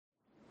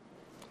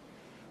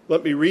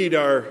Let me read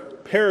our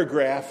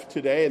paragraph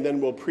today, and then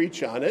we'll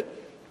preach on it.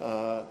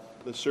 The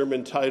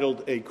sermon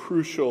titled, A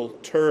Crucial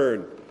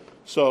Turn.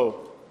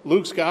 So,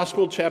 Luke's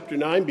Gospel, chapter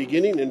 9,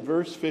 beginning in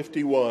verse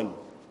 51.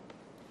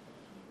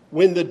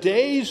 When the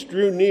days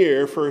drew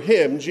near for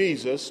him,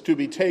 Jesus, to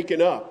be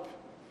taken up,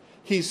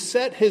 he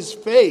set his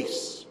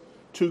face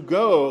to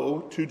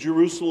go to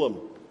Jerusalem.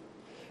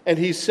 And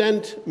he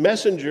sent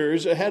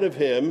messengers ahead of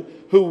him,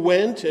 who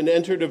went and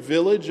entered a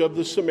village of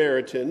the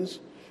Samaritans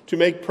to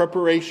make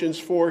preparations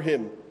for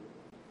him.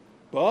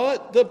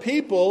 But the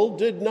people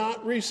did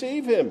not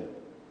receive him,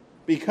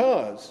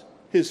 because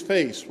his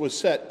face was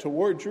set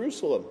toward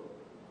Jerusalem.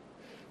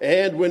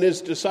 And when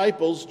his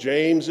disciples,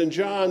 James and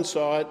John,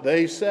 saw it,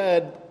 they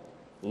said,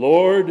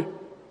 Lord,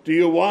 do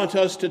you want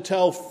us to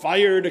tell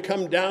fire to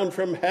come down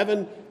from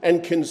heaven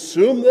and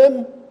consume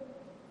them?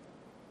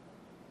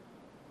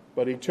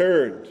 But he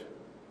turned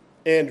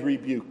and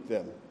rebuked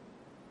them,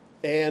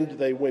 and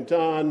they went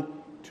on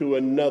to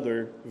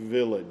another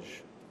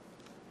village.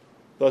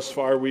 Thus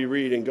far we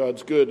read in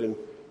God's good and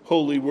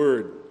holy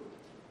word.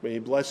 May he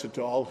bless it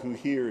to all who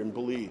hear and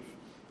believe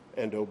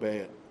and obey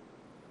it.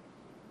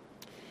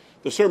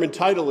 The sermon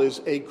title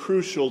is A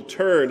Crucial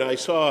Turn. I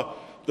saw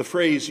the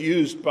phrase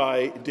used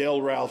by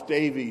Dale Ralph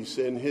Davies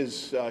in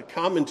his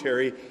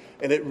commentary,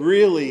 and it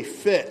really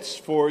fits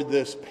for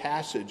this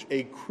passage,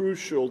 a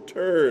crucial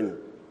turn.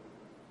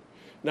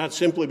 Not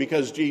simply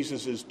because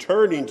Jesus is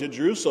turning to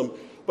Jerusalem,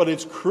 but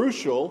it's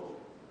crucial.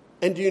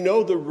 And do you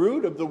know the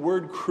root of the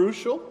word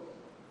crucial?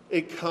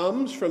 It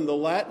comes from the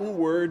Latin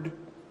word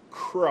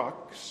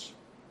crux,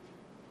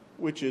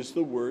 which is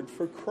the word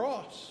for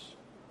cross.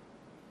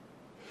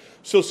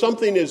 So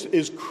something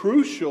is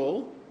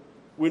crucial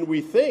when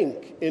we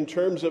think in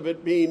terms of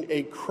it being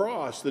a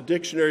cross. The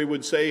dictionary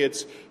would say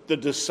it's the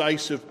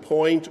decisive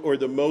point or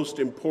the most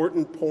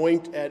important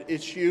point at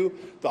issue.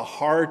 The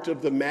heart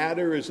of the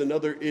matter is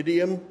another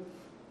idiom.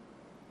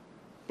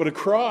 But a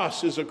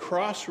cross is a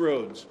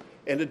crossroads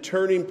and a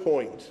turning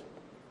point,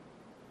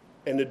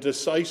 and a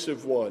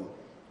decisive one.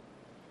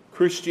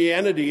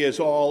 Christianity is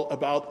all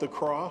about the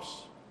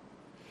cross.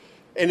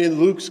 And in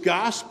Luke's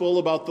gospel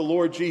about the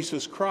Lord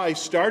Jesus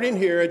Christ, starting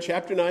here at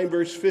chapter 9,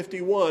 verse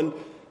 51,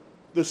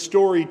 the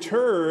story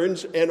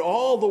turns, and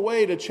all the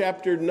way to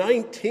chapter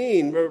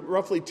 19,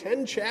 roughly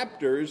 10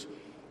 chapters,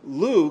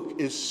 Luke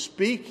is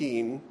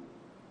speaking,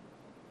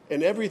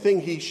 and everything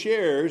he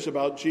shares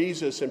about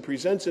Jesus and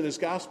presents in his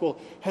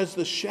gospel has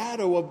the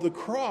shadow of the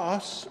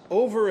cross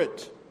over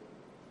it.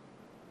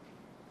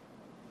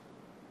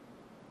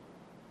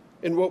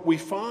 And what we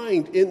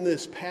find in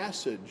this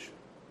passage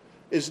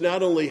is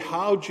not only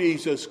how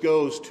Jesus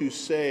goes to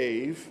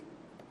save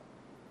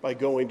by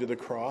going to the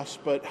cross,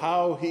 but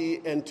how he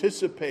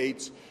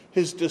anticipates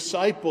his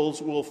disciples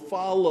will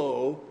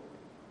follow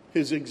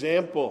his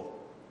example.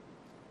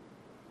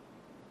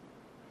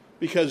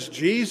 Because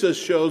Jesus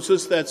shows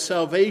us that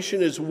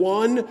salvation is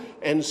won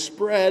and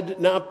spread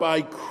not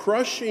by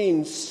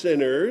crushing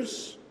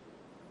sinners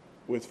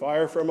with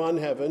fire from on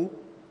heaven,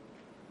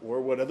 or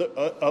what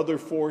other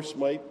force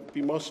might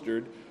be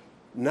mustered,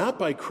 not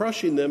by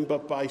crushing them,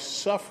 but by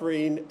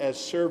suffering as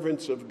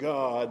servants of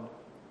God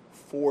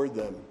for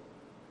them.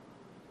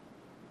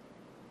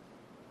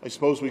 I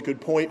suppose we could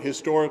point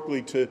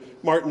historically to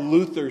Martin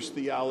Luther's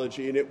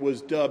theology, and it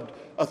was dubbed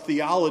a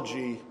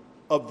theology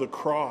of the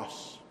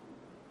cross.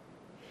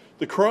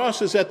 The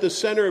cross is at the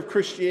center of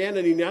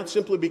Christianity, not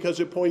simply because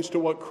it points to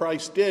what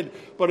Christ did,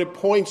 but it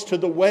points to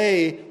the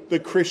way the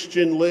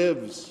Christian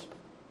lives.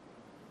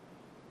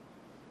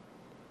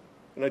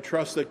 And I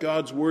trust that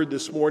God's word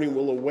this morning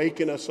will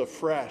awaken us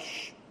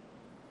afresh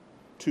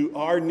to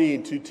our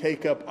need to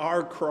take up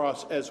our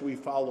cross as we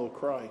follow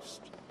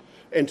Christ,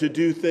 and to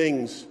do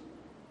things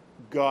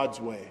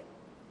God's way,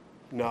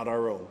 not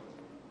our own.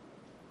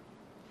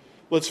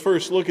 Let's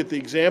first look at the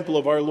example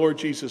of our Lord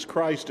Jesus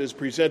Christ as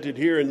presented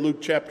here in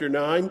Luke chapter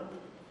 9.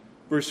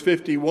 Verse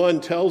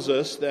 51 tells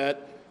us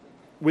that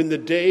when the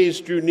days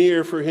drew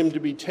near for him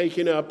to be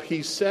taken up,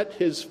 he set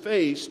his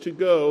face to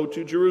go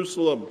to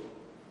Jerusalem.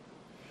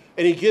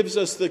 And he gives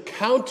us the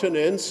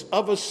countenance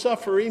of a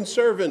suffering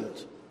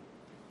servant.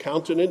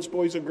 Countenance,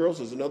 boys and girls,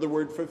 is another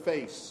word for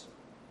face.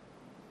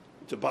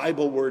 It's a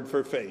Bible word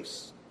for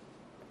face.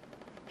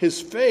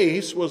 His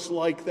face was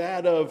like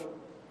that of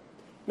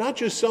not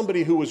just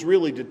somebody who was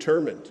really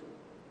determined,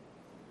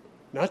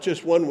 not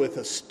just one with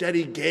a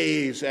steady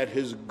gaze at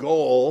his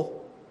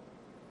goal,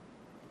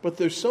 but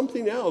there's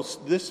something else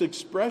this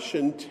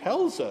expression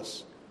tells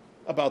us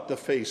about the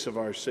face of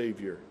our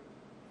Savior.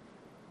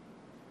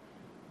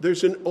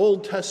 There's an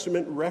Old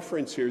Testament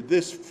reference here.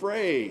 This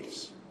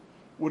phrase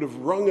would have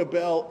rung a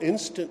bell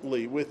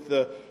instantly with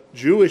the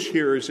Jewish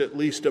hearers, at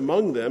least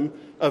among them,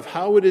 of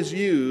how it is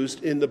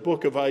used in the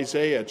book of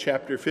Isaiah,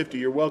 chapter 50.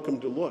 You're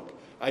welcome to look.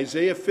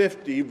 Isaiah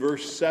 50,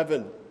 verse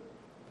 7.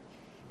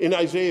 In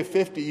Isaiah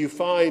 50, you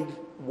find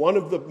one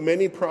of the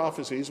many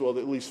prophecies, well,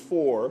 at least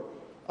four,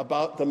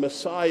 about the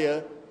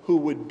Messiah who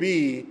would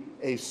be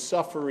a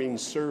suffering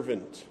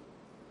servant.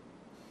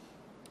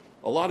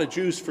 A lot of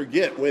Jews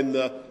forget when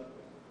the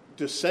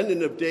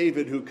descendant of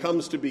David who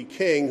comes to be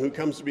king, who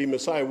comes to be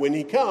Messiah, when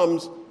he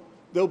comes,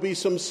 there'll be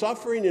some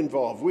suffering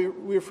involved.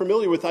 We're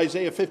familiar with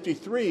Isaiah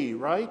 53,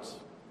 right?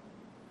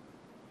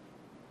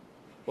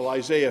 Well,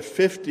 Isaiah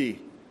 50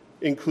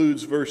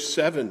 includes verse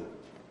 7.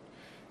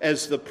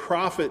 As the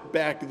prophet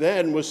back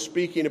then was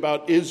speaking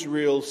about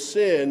Israel's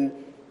sin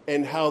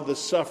and how the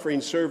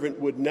suffering servant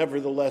would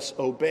nevertheless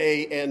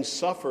obey and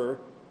suffer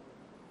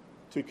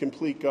to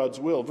complete God's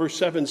will. Verse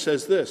 7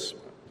 says this,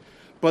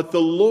 "But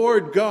the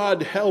Lord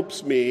God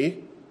helps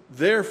me,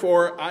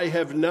 therefore I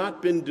have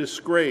not been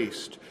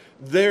disgraced.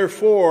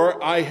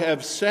 Therefore I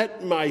have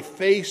set my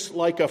face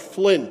like a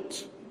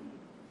flint,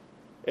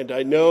 and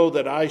I know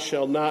that I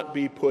shall not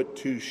be put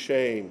to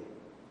shame."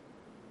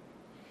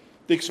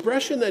 The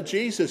expression that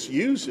Jesus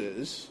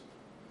uses,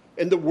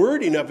 and the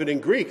wording of it in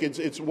Greek,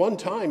 it's one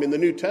time in the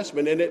New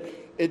Testament, and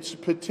it's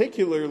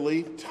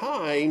particularly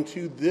tying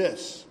to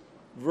this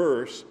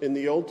verse in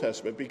the Old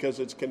Testament because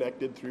it's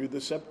connected through the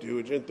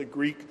Septuagint, the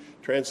Greek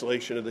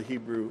translation of the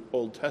Hebrew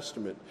Old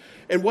Testament.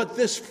 And what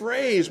this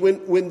phrase,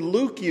 when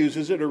Luke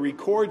uses it or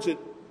records it,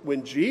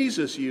 when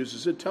Jesus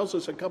uses it, tells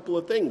us a couple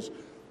of things.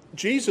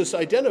 Jesus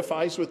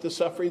identifies with the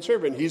suffering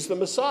servant. He's the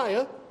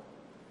Messiah.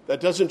 That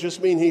doesn't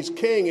just mean he's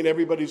king and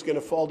everybody's going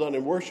to fall down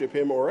and worship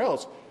him or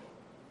else.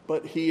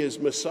 But he is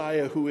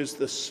Messiah who is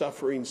the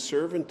suffering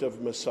servant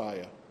of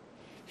Messiah.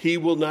 He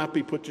will not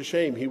be put to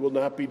shame. He will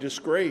not be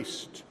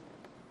disgraced,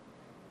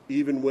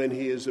 even when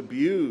he is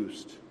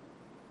abused.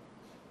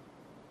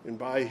 And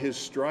by his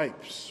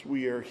stripes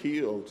we are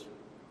healed.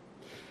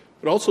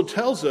 It also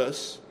tells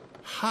us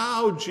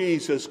how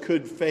Jesus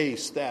could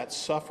face that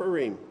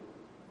suffering.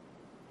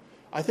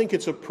 I think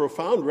it's a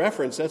profound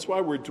reference. That's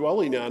why we're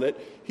dwelling on it.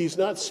 He's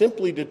not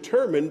simply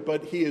determined,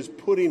 but he is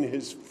putting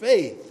his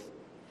faith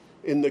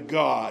in the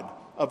God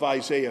of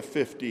Isaiah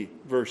 50,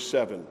 verse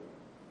 7.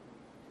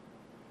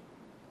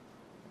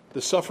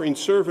 The suffering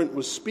servant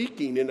was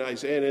speaking in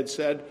Isaiah and had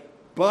said,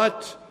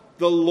 "But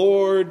the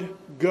Lord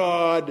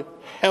God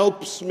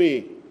helps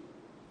me.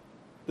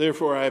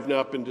 Therefore I have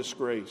not been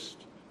disgraced.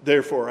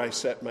 Therefore I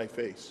set my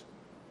face."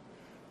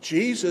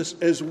 Jesus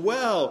as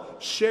well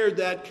shared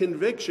that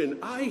conviction.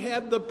 I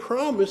have the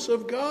promise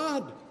of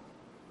God.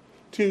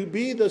 To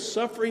be the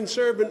suffering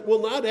servant will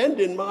not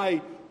end in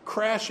my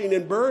crashing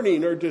and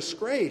burning or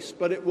disgrace,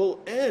 but it will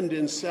end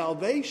in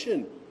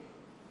salvation.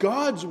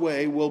 God's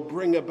way will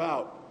bring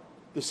about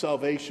the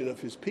salvation of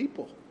his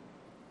people.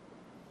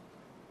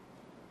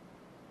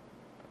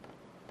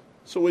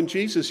 So when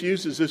Jesus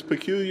uses this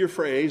peculiar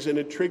phrase and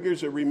it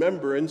triggers a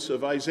remembrance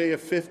of Isaiah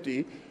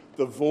 50,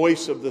 the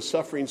voice of the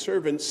suffering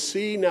servant,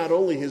 see not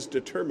only his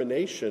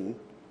determination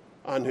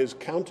on his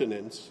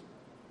countenance,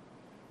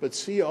 but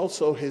see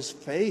also his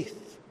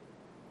faith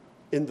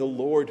in the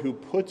Lord who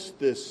puts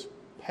this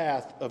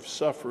path of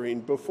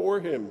suffering before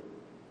him.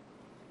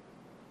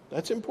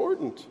 That's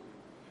important.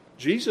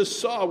 Jesus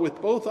saw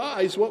with both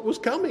eyes what was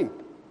coming.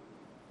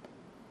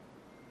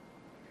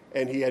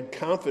 And he had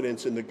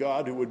confidence in the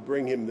God who would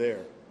bring him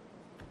there.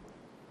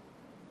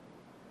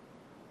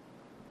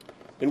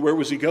 And where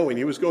was he going?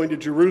 He was going to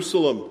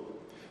Jerusalem.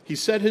 He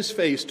set his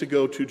face to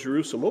go to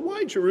Jerusalem. Well,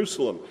 why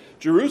Jerusalem?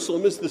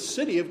 Jerusalem is the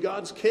city of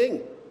God's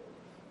king.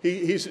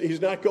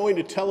 He's not going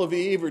to Tel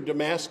Aviv or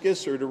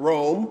Damascus or to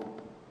Rome.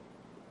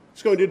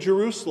 He's going to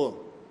Jerusalem.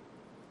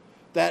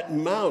 That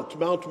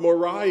Mount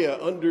Moriah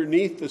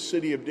underneath the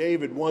city of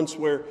David, once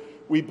where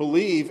we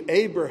believe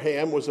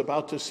Abraham was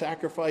about to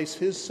sacrifice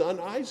his son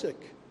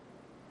Isaac.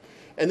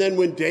 And then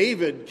when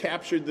David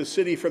captured the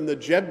city from the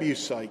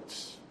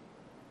Jebusites,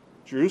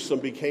 Jerusalem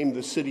became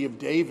the city of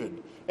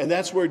David. And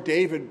that's where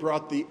David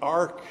brought the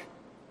ark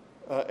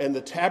and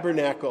the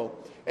tabernacle,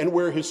 and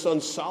where his son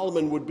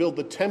Solomon would build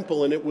the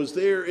temple. And it was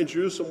there in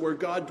Jerusalem where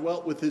God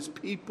dwelt with his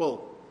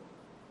people.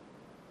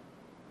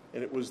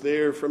 And it was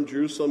there from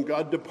Jerusalem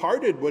God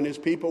departed when his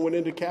people went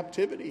into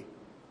captivity.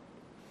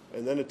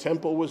 And then a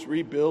temple was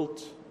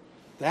rebuilt.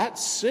 That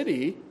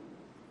city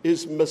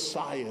is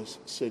Messiah's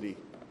city.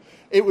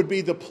 It would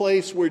be the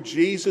place where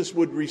Jesus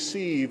would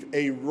receive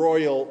a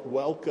royal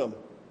welcome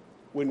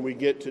when we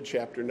get to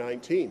chapter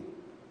 19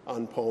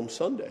 on Palm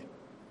Sunday.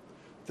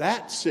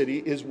 That city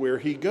is where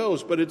he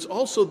goes, but it's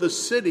also the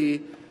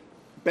city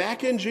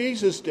back in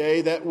Jesus'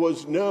 day that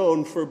was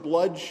known for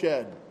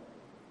bloodshed,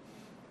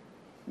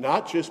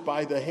 not just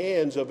by the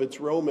hands of its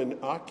Roman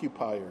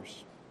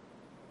occupiers.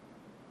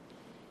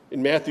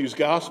 In Matthew's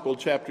Gospel,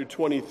 chapter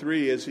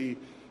 23, as he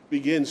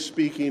begins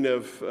speaking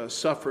of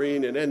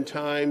suffering and end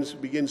times,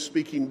 begins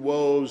speaking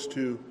woes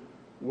to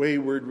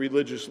wayward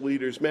religious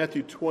leaders.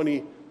 Matthew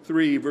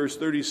 23, verse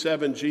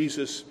 37,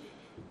 Jesus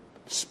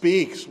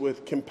speaks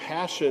with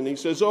compassion. He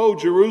says, "Oh,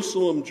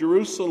 Jerusalem,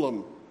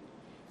 Jerusalem,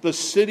 the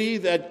city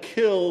that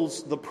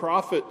kills the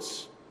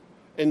prophets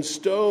and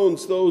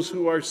stones those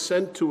who are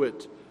sent to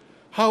it.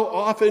 How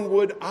often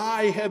would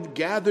I have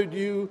gathered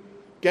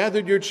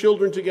your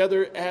children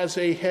together as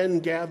a hen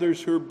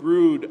gathers her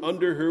brood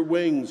under her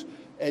wings,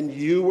 and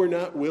you were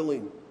not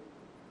willing."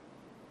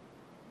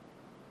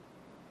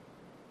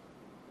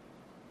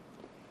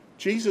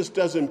 Jesus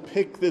doesn't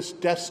pick this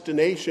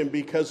destination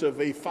because of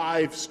a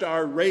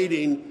 5-star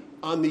rating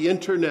on the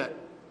internet.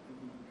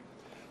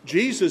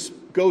 Jesus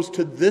goes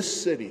to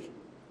this city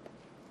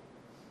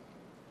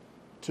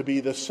to be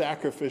the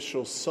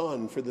sacrificial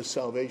son for the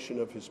salvation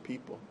of his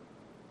people.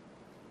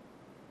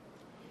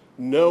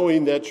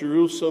 Knowing that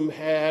Jerusalem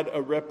had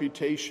a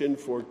reputation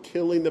for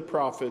killing the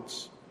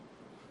prophets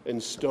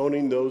and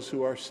stoning those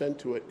who are sent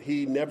to it,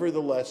 he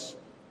nevertheless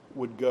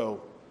would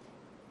go.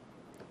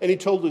 And he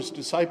told his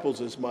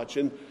disciples as much,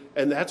 and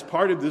that's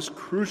part of this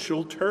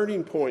crucial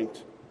turning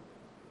point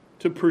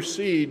to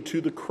proceed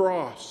to the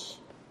cross.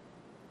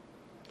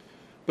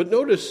 But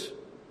notice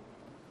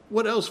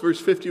what else verse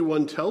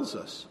 51 tells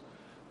us.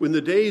 When the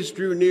days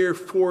drew near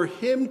for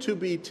him to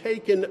be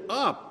taken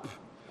up,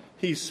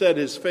 he set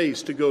his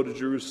face to go to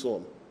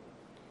Jerusalem.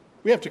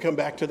 We have to come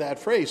back to that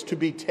phrase, to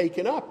be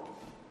taken up.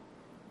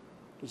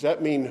 Does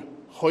that mean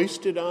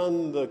hoisted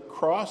on the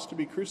cross to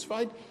be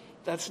crucified?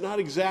 That's not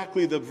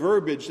exactly the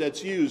verbiage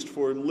that's used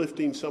for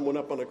lifting someone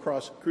up on a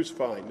cross,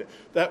 crucifying.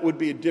 That would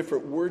be a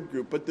different word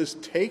group. But this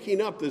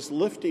taking up, this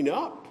lifting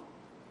up,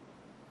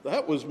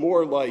 that was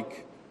more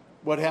like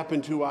what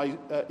happened to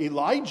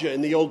Elijah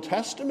in the Old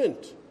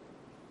Testament,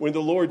 when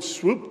the Lord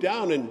swooped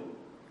down and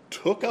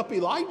took up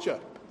Elijah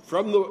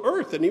from the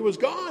earth and he was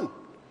gone.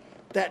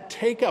 That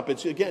take up,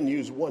 it's again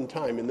used one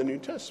time in the New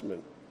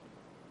Testament.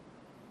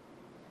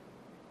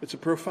 It's a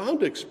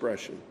profound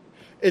expression.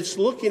 It's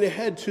looking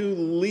ahead to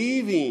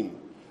leaving,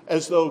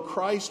 as though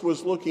Christ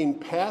was looking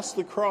past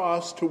the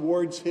cross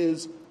towards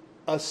his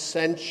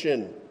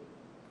ascension.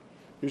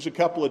 Here's a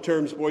couple of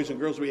terms, boys and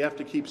girls, we have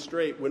to keep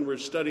straight when we're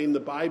studying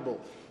the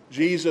Bible.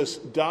 Jesus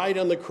died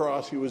on the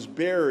cross. He was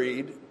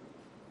buried,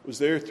 was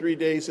there 3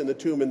 days in the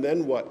tomb, and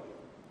then what?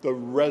 The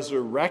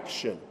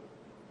resurrection.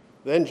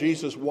 Then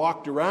Jesus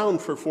walked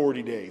around for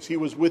 40 days. He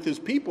was with his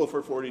people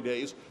for 40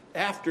 days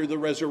after the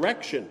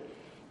resurrection.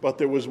 But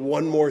there was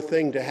one more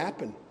thing to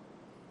happen.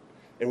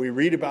 And we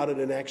read about it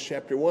in Acts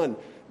chapter 1.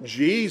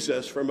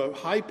 Jesus, from a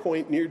high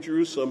point near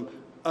Jerusalem,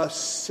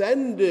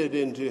 ascended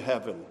into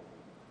heaven.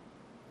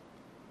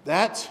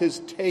 That's his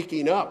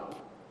taking up.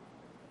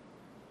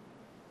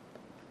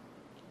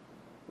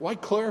 Why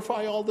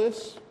clarify all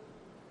this?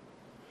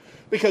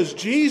 Because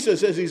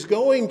Jesus, as he's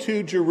going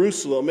to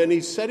Jerusalem and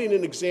he's setting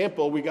an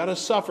example, we got to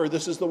suffer.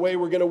 This is the way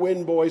we're going to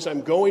win, boys.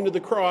 I'm going to the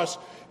cross.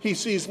 He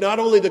sees not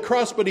only the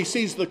cross, but he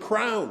sees the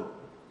crown.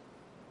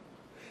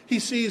 He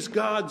sees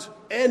God's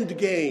end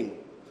game.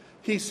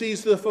 He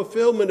sees the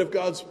fulfillment of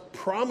God's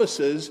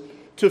promises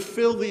to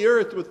fill the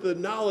earth with the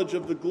knowledge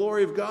of the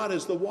glory of God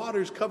as the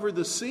waters cover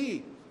the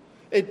sea.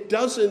 It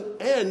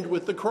doesn't end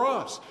with the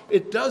cross.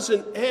 It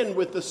doesn't end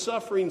with the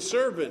suffering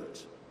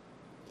servant,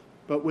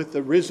 but with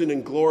the risen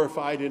and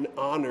glorified and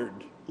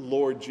honored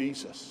Lord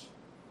Jesus.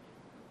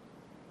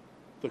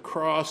 The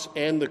cross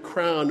and the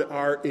crown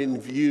are in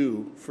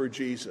view for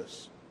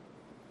Jesus.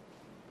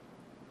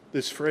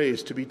 This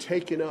phrase, to be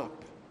taken up.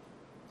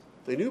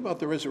 They knew about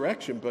the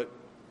resurrection, but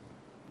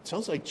it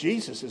sounds like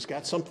Jesus has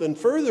got something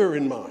further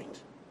in mind.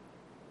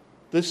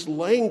 This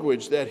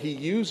language that he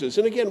uses.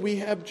 And again, we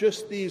have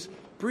just these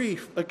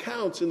brief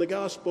accounts in the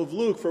Gospel of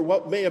Luke for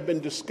what may have been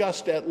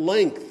discussed at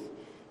length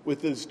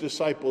with his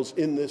disciples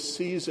in this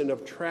season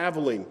of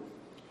traveling.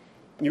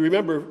 And you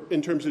remember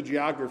in terms of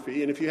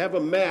geography, and if you have a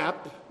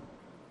map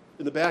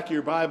in the back of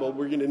your Bible,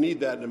 we're going to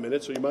need that in a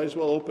minute, so you might as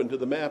well open to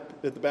the map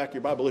at the back of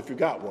your Bible if you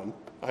got one.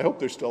 I hope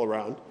they're still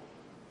around.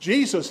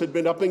 Jesus had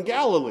been up in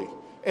Galilee,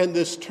 and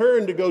this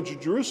turn to go to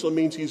Jerusalem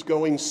means he's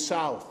going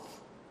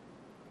south,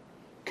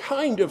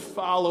 kind of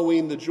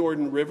following the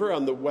Jordan River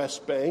on the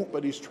west bank,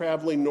 but he's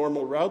traveling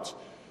normal routes.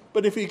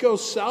 But if he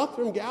goes south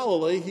from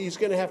Galilee, he's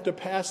going to have to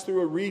pass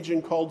through a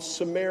region called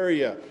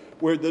Samaria,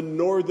 where the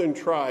northern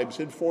tribes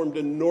had formed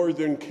a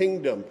northern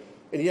kingdom.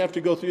 And you have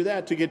to go through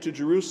that to get to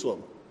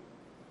Jerusalem.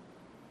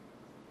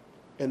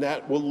 And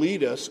that will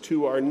lead us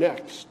to our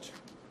next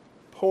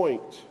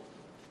point.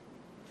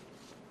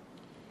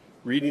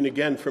 Reading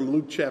again from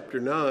Luke chapter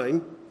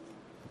 9.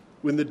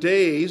 When the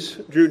days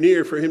drew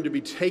near for him to be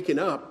taken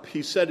up,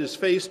 he set his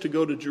face to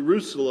go to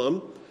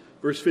Jerusalem.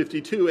 Verse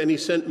 52, and he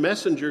sent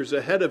messengers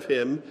ahead of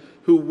him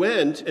who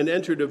went and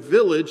entered a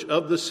village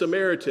of the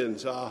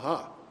Samaritans,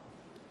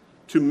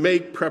 to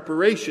make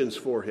preparations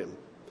for him.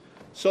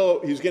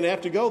 So he's going to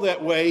have to go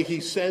that way. He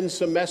sends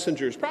some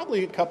messengers,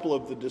 probably a couple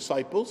of the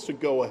disciples, to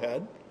go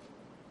ahead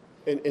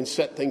and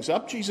set things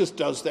up. Jesus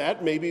does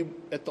that maybe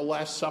at the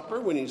Last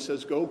Supper when he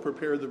says, go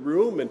prepare the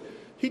room. And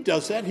he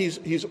does that.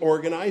 He's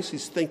organized.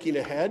 He's thinking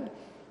ahead.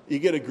 You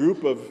get a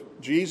group of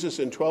Jesus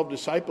and 12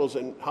 disciples,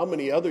 and how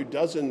many other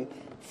dozen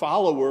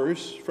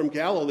followers from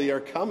Galilee are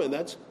coming?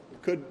 That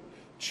could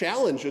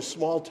challenge a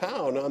small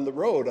town on the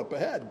road up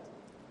ahead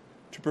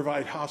to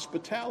provide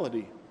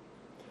hospitality.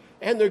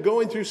 And they're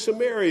going through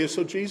Samaria,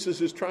 so Jesus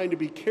is trying to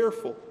be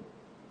careful.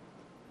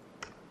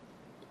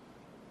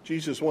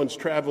 Jesus once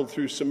traveled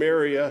through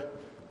Samaria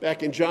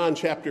back in John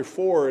chapter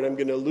 4, and I'm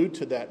going to allude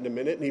to that in a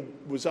minute. And he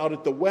was out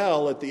at the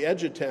well at the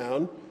edge of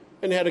town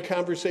and had a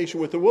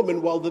conversation with a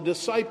woman while the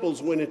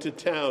disciples went into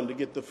town to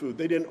get the food.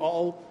 They didn't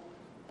all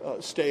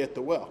stay at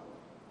the well.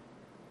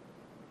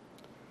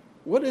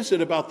 What is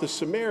it about the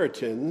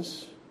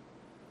Samaritans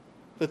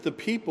that the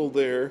people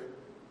there,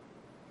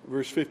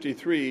 verse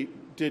 53,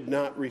 did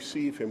not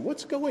receive him?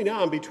 What's going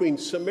on between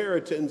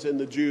Samaritans and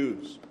the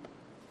Jews?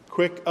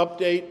 Quick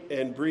update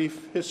and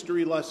brief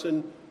history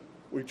lesson.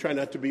 We try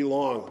not to be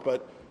long,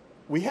 but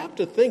we have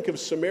to think of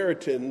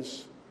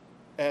Samaritans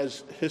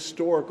as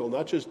historical,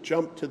 not just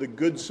jump to the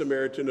Good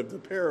Samaritan of the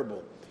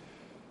parable.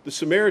 The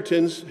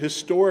Samaritans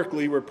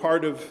historically were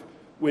part of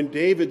when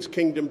David's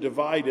kingdom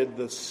divided.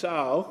 The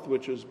south,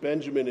 which was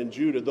Benjamin and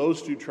Judah,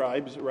 those two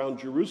tribes around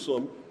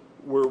Jerusalem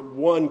were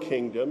one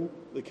kingdom,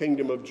 the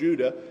kingdom of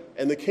Judah,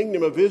 and the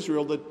kingdom of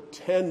Israel, the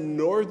 10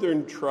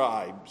 northern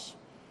tribes,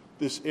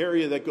 this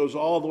area that goes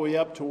all the way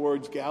up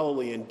towards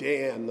Galilee and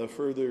Dan, the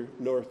further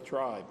north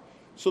tribe.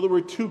 So there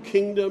were two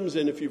kingdoms,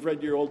 and if you've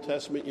read your Old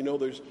Testament, you know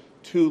there's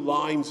two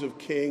lines of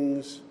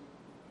kings.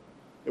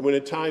 And when a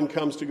time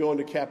comes to go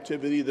into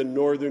captivity, the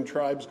northern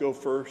tribes go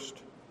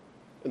first.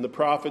 And the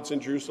prophets in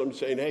Jerusalem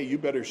saying, hey, you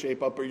better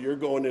shape up or you're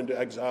going into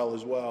exile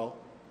as well.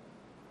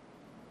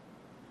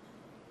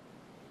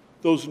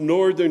 Those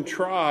northern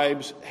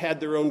tribes had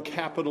their own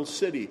capital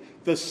city,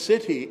 the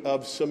city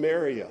of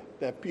Samaria,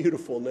 that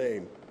beautiful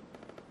name.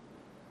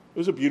 It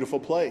was a beautiful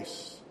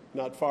place,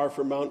 not far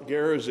from Mount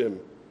Gerizim.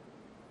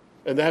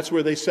 And that's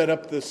where they set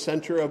up the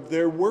center of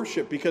their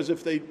worship, because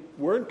if they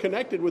weren't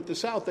connected with the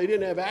south, they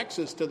didn't have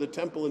access to the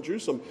temple in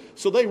Jerusalem.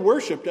 So they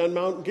worshiped on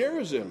Mount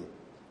Gerizim.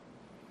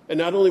 And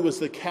not only was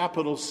the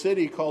capital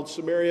city called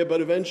Samaria, but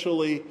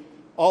eventually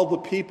all the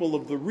people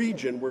of the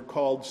region were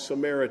called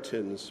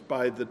Samaritans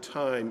by the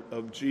time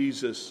of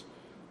Jesus.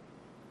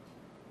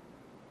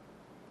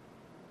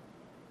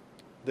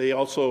 They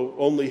also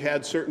only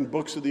had certain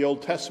books of the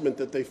Old Testament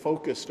that they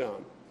focused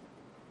on.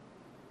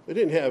 They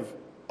didn't have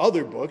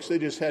other books, they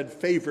just had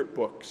favorite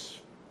books.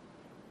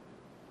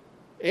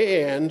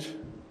 And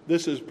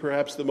this is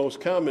perhaps the most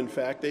common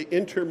fact, they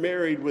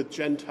intermarried with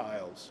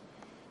Gentiles.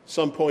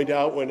 Some point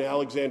out when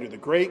Alexander the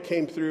Great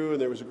came through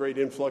and there was a great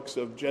influx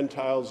of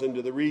Gentiles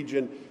into the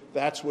region,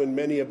 that's when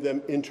many of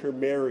them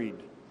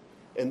intermarried.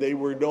 And they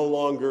were no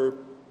longer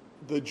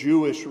the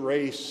Jewish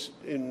race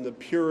in the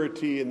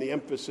purity and the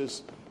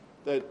emphasis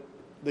that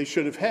they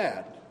should have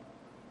had.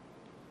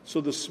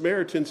 So the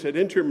Samaritans had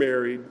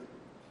intermarried.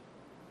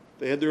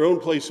 They had their own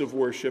place of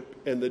worship,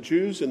 and the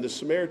Jews and the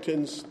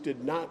Samaritans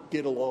did not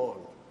get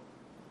along.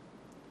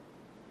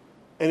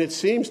 And it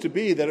seems to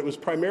be that it was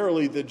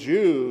primarily the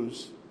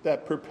Jews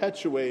that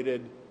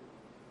perpetuated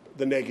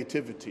the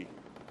negativity.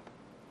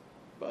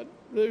 But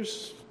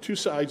there's two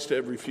sides to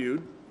every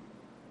feud.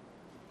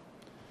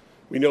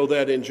 We know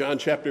that in John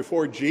chapter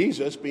 4,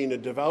 Jesus, being a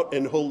devout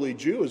and holy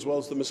Jew as well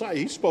as the Messiah,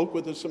 he spoke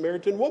with a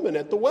Samaritan woman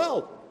at the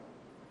well.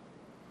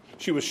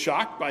 She was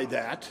shocked by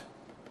that.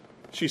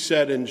 She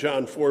said in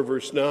John 4,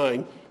 verse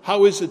 9,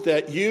 "How is it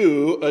that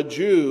you, a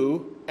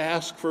Jew,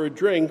 ask for a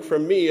drink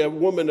from me, a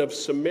woman of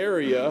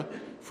Samaria?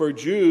 For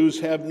Jews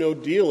have no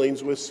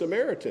dealings with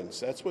Samaritans."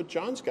 That's what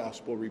John's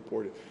gospel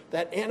reported.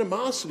 That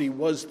animosity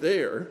was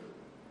there.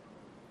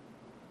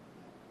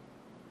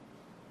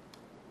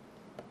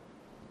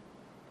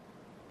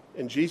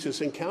 And Jesus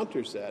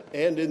encounters that.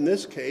 And in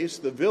this case,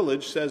 the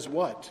village says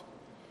what?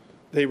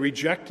 They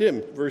reject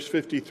him. Verse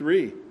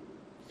 53.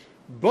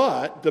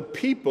 But the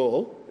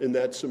people in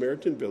that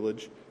Samaritan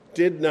village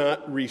did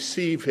not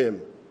receive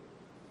him.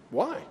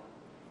 Why?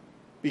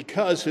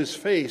 Because his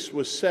face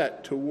was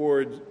set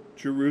toward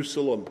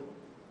Jerusalem.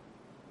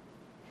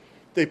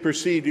 They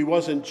perceived he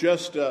wasn't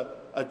just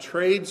a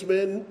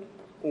tradesman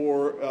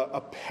or a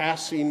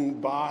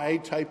passing by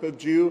type of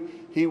Jew.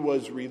 He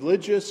was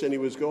religious, and he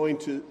was going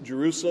to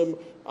Jerusalem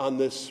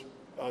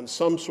on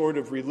some sort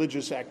of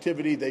religious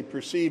activity they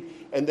perceived,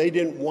 and they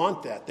didn't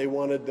want that. They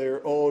wanted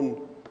their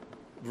own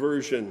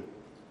version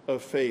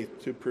of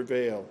faith to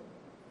prevail.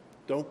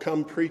 Don't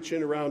come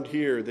preaching around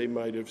here, they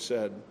might have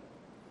said.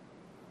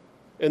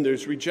 And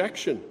there's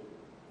rejection.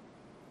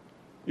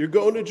 You're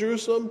going to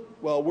Jerusalem?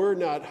 Well, we're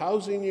not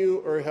housing you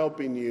or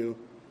helping you.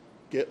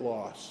 Get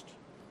lost.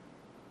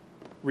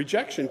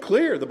 Rejection,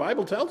 clear, the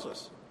Bible tells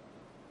us.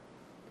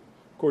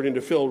 According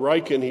to Phil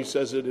Ryken, he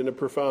says it in a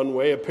profound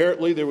way.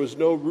 Apparently, there was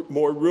no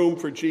more room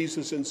for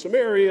Jesus in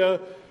Samaria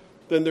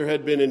than there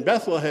had been in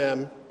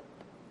Bethlehem,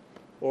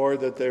 or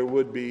that there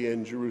would be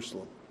in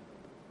Jerusalem.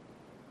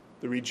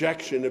 The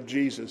rejection of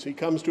Jesus. He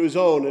comes to his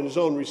own, and his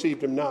own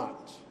received him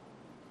not.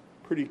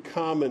 Pretty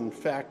common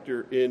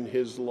factor in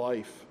his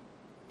life.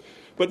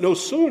 But no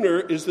sooner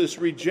is this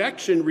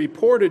rejection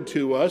reported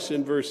to us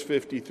in verse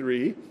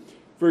 53.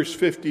 Verse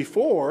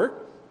 54,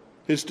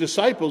 his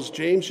disciples,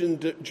 James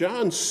and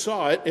John,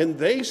 saw it, and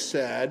they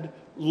said,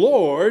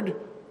 "Lord,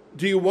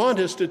 do you want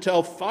us to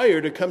tell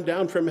fire to come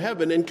down from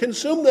heaven and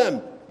consume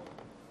them?"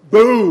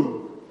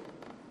 Boom!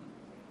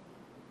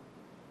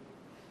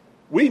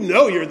 We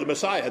know you're the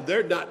Messiah.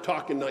 They're not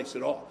talking nice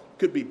at all.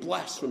 Could be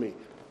blasphemy.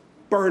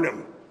 Burn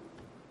them.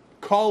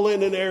 Call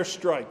in an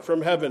airstrike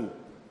from heaven.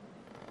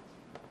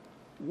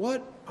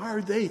 What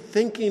are they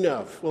thinking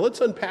of? Well,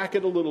 let's unpack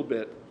it a little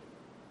bit.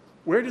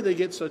 Where do they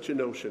get such a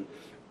notion?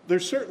 they're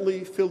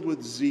certainly filled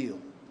with zeal.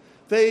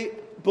 They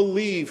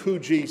believe who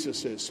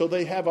Jesus is, so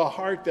they have a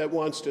heart that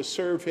wants to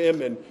serve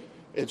him, and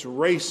it's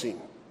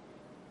racing.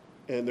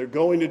 And they're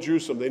going to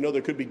Jerusalem. They know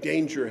there could be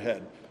danger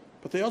ahead,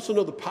 but they also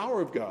know the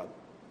power of God.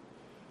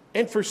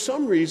 And for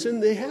some reason,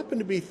 they happen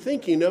to be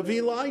thinking of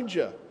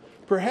Elijah.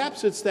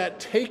 Perhaps it's that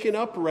taken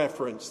up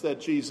reference that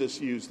Jesus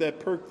used that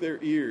perked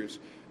their ears,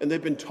 and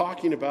they've been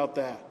talking about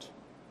that.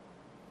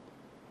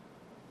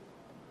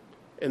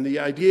 And the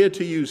idea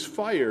to use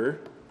fire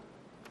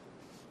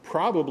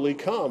probably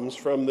comes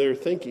from their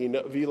thinking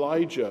of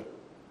Elijah.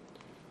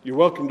 You're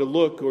welcome to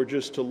look or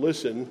just to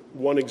listen.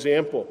 One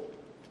example.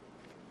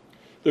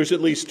 There's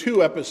at least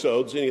 2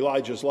 episodes in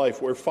Elijah's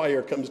life where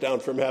fire comes down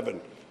from heaven,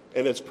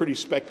 and it's pretty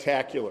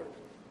spectacular.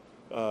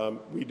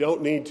 We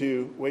don't need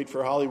to wait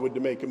for Hollywood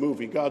to make a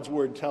movie. God's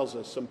word tells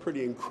us some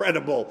pretty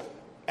incredible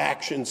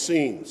action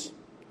scenes.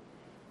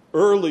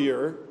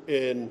 Earlier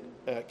in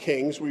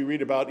Kings, we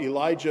read about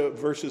Elijah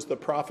versus the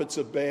prophets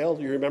of Baal.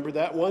 Do you remember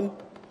that one?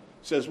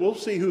 It says, we'll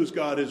see whose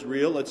God is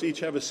real. Let's each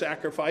have a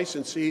sacrifice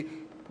and see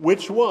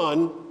which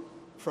one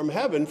from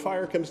heaven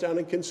fire comes down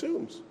and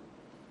consumes.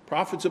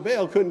 Prophets of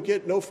Baal couldn't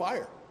get no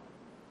fire.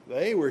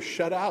 They were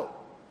shut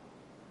out.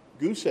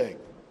 Goose egg.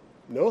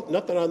 No,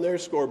 nothing on their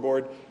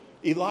scoreboard.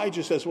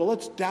 Elijah says, well,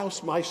 let's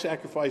douse my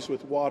sacrifice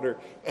with water.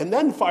 And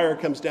then fire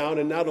comes down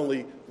and not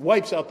only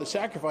wipes out the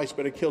sacrifice,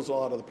 but it kills a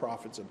lot of the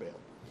prophets of Baal.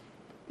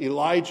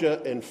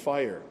 Elijah and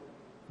fire.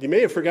 You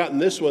may have forgotten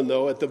this one,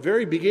 though. At the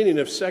very beginning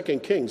of 2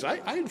 Kings, I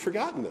had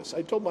forgotten this.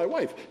 I told my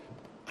wife,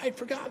 I had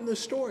forgotten this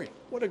story.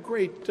 What a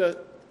great,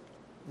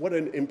 what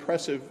an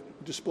impressive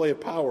display of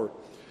power.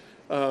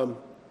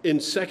 In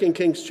 2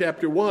 Kings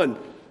chapter 1,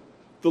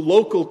 the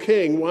local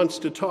king wants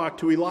to talk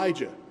to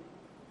Elijah.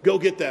 Go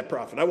get that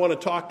prophet. I want to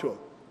talk to him.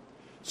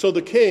 So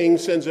the king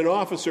sends an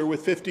officer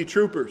with 50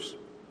 troopers.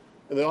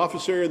 And the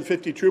officer and the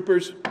 50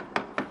 troopers,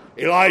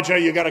 Elijah,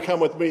 you got to come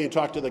with me and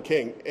talk to the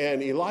king.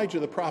 And Elijah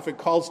the prophet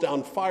calls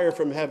down fire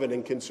from heaven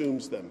and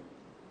consumes them.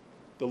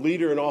 The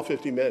leader and all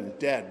 50 men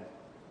dead.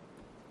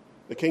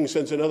 The king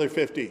sends another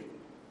 50.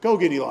 Go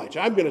get Elijah.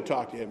 I'm going to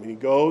talk to him. And he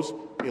goes.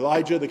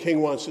 Elijah, the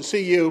king wants to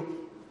see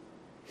you.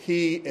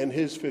 He and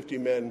his 50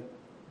 men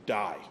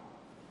die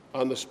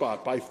on the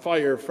spot by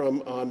fire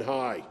from on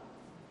high.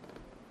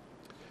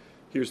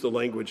 Here's the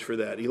language for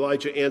that.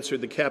 Elijah answered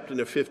the captain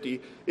of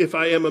 50, if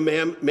I am a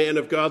man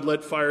of God,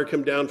 let fire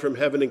come down from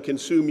heaven and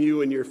consume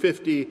you and your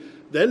 50.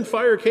 Then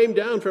fire came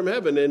down from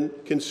heaven and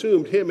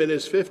consumed him and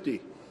his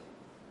 50.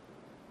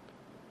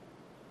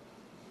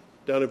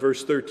 Down in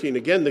verse 13,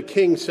 again the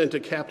king sent a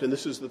captain,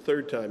 this is the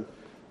third time,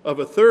 of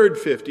a third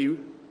 50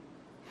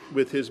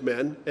 with his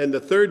men. And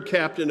the third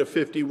captain of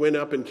 50 went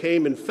up and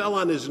came and fell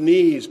on his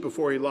knees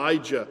before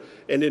Elijah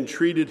and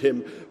entreated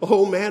him,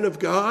 O man of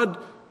God,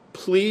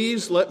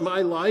 please let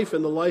my life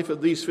and the life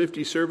of these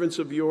 50 servants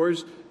of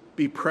yours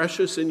be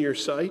precious in your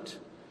sight.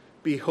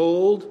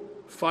 Behold,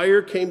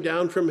 fire came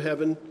down from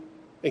heaven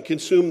and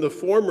consumed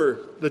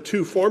the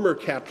 2 former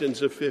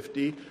captains of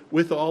 50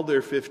 with all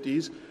their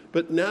 50s.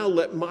 But now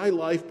let my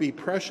life be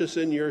precious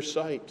in your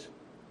sight.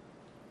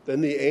 Then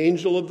the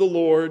angel of the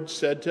Lord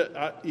said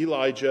to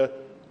Elijah,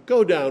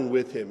 go down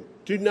with him.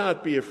 Do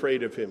not be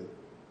afraid of him.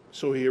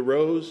 So he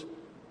arose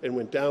and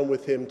went down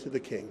with him to the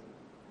king.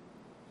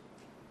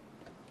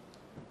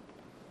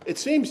 It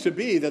seems to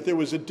be that there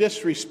was a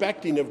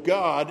disrespecting of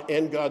God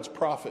and God's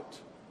prophet.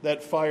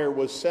 That fire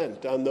was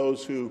sent on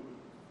those who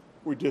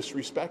were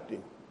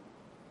disrespecting.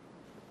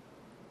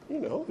 You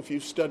know, if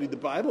you've studied the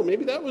Bible,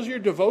 maybe that was your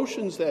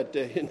devotions that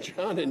day. And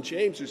John and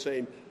James are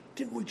saying,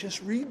 didn't we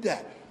just read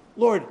that?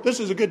 Lord, this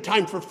is a good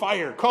time for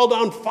fire. Call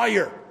down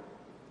fire.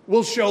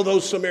 We'll show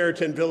those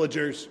Samaritan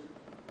villagers.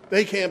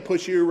 They can't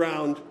push you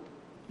around.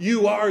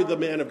 You are the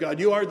man of God.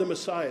 You are the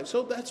Messiah.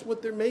 So that's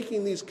what they're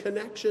making these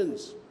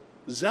connections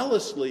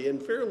zealously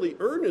and fairly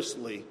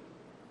earnestly.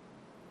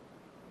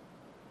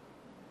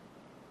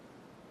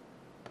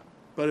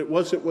 But it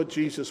wasn't what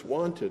Jesus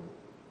wanted.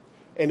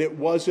 And it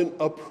wasn't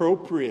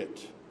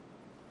appropriate.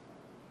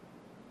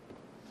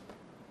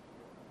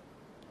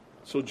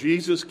 So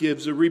Jesus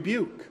gives a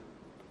rebuke.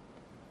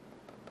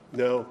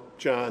 No,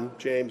 John,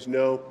 James,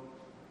 no.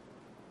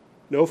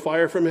 No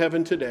fire from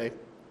heaven today.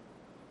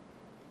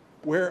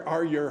 Where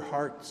are your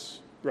hearts,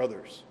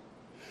 brothers?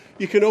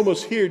 You can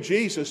almost hear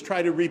Jesus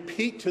try to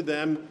repeat to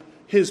them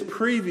his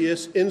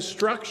previous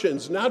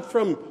instructions, not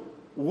from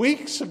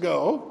weeks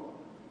ago.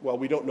 Well,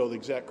 we don't know the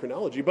exact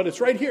chronology, but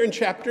it's right here in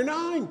chapter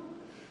 9.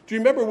 Do you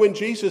remember when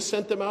Jesus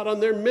sent them out on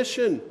their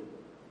mission?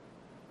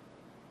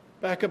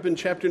 Back up in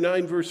chapter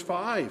 9, verse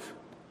 5.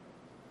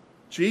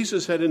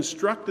 Jesus had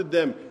instructed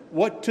them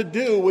what to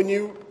do when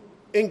you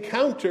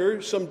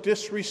encounter some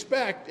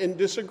disrespect and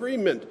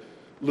disagreement.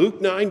 Luke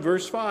 9,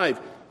 verse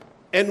 5.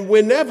 And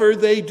whenever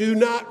they do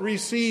not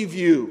receive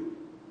you,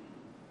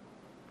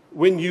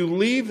 when you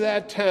leave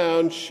that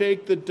town,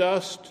 shake the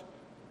dust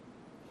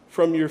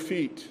from your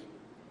feet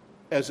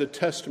as a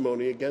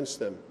testimony against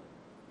them.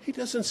 He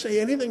doesn't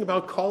say anything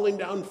about calling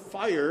down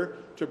fire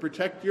to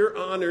protect your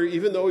honor,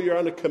 even though you're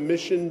on a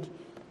commissioned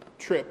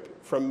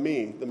trip from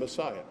me, the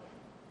Messiah.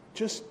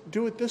 Just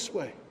do it this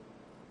way.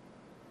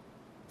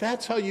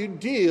 That's how you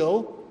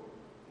deal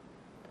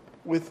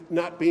with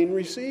not being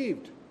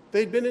received.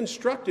 They'd been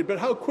instructed, but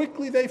how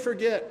quickly they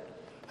forget.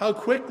 How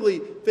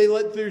quickly they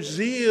let their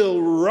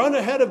zeal run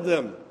ahead of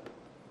them.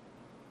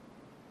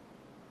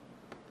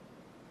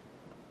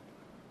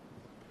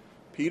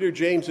 Peter,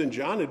 James, and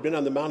John had been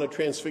on the Mount of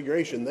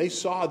Transfiguration. They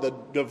saw the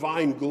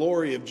divine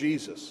glory of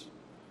Jesus.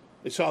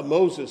 They saw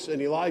Moses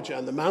and Elijah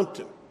on the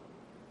mountain.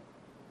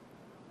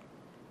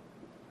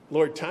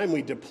 Lord, time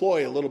we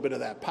deploy a little bit of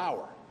that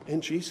power.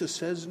 And Jesus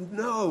says,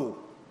 no.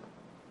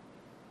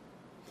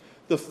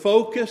 The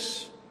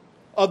focus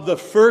of the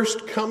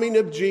first coming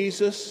of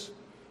Jesus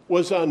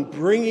was on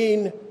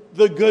bringing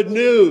the good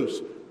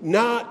news,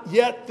 not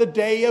yet the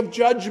day of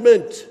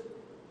judgment.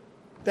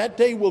 That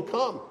day will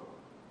come.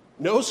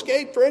 No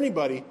escape for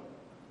anybody.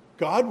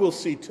 God will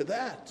see to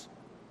that.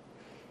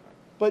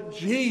 But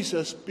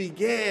Jesus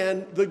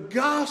began the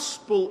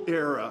gospel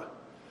era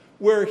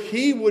where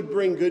he would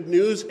bring good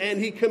news, and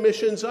he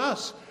commissions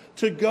us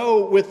to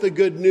go with the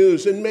good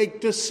news and make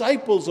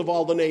disciples of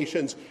all the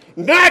nations,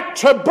 not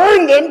to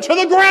burn them to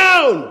the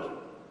ground.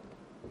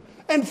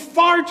 And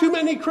far too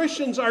many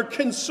Christians are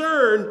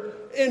concerned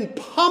in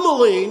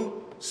pummeling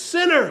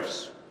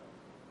sinners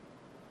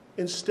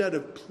instead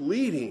of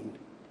pleading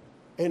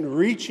and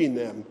reaching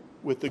them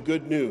with the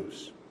good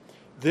news.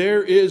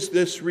 There is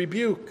this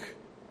rebuke.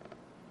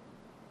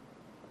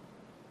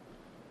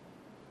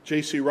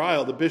 J.C.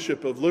 Ryle, the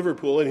Bishop of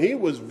Liverpool, and he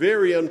was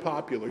very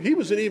unpopular. He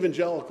was an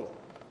evangelical.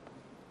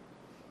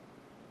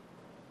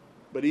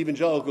 But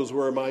evangelicals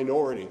were a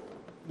minority.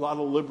 A lot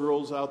of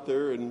liberals out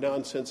there and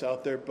nonsense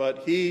out there,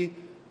 but he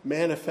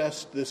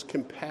manifests this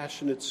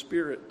compassionate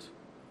spirit.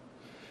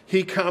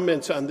 He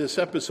comments on this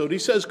episode. He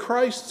says,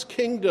 Christ's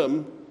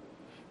kingdom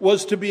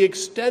was to be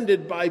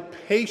extended by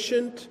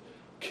patient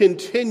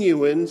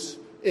continuance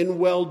in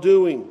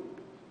well-doing,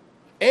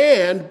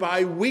 and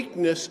by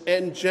weakness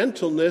and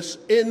gentleness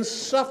in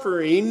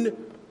suffering,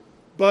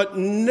 but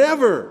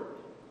never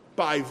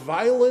by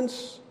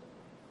violence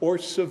or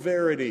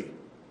severity.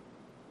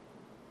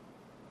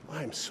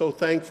 I'm so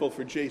thankful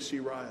for J.C.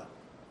 Ryle,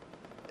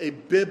 a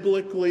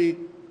biblically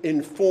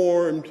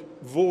informed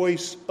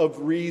voice of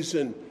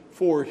reason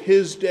for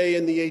his day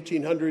in the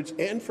 1800s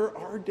and for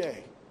our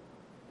day.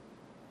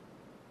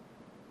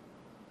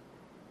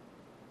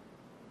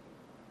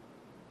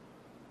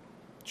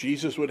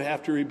 Jesus would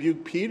have to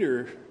rebuke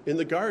Peter in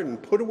the garden.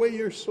 Put away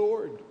your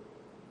sword.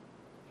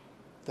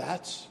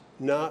 That's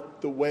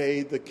not the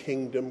way the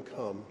kingdom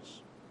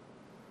comes.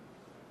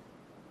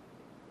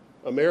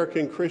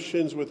 American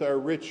Christians with our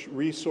rich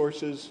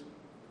resources,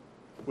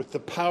 with the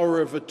power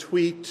of a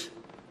tweet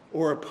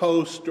or a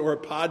post or a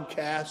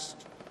podcast,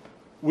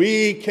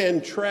 we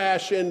can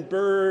trash and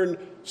burn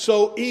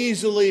so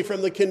easily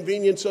from the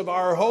convenience of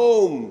our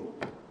home.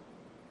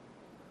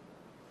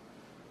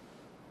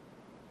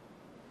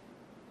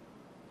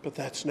 But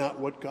that's not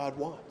what God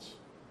wants.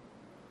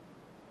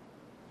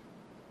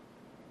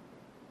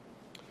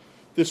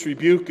 This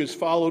rebuke is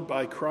followed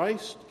by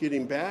Christ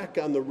getting back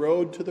on the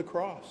road to the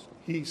cross.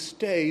 He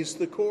stays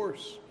the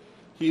course.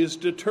 He is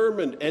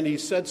determined, and he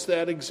sets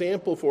that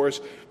example for us,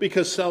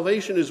 because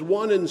salvation is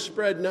won and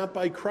spread not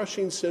by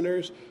crushing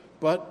sinners,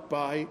 but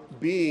by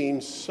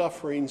being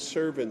suffering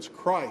servants.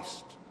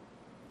 Christ,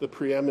 the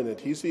preeminent.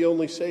 He's the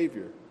only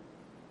Savior.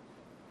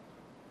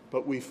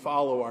 But we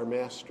follow our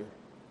Master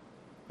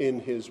in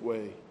his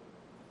way.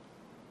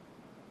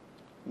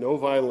 No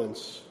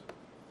violence.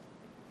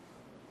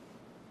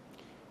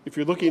 If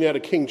you're looking at a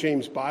King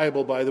James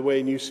Bible, by the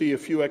way, and you see a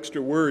few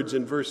extra words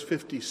in verse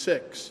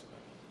 56,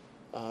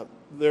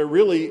 there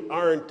really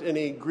aren't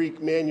any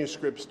Greek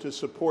manuscripts to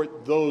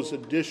support those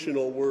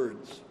additional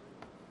words.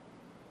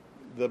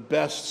 The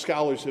best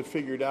scholars have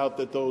figured out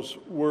that those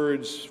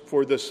words,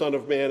 for the Son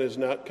of Man has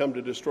not come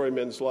to destroy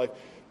men's life,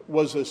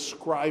 was a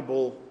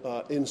scribal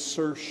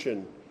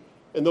insertion.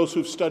 And those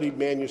who've studied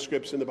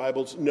manuscripts in the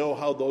Bibles know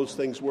how those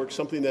things work.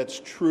 Something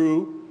that's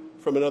true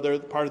from another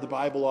part of the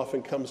Bible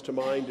often comes to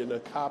mind, and a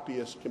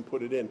copyist can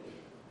put it in.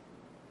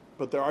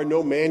 But there are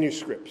no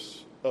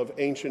manuscripts of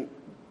ancient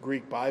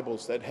Greek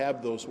Bibles that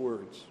have those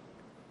words.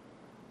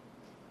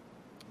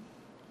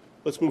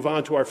 Let's move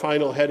on to our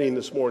final heading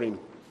this morning.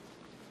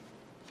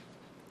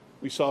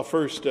 We saw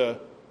first a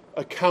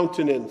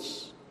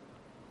countenance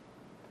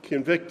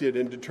convicted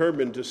and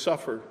determined to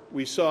suffer.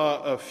 We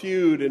saw a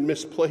feud and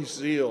misplaced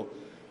zeal.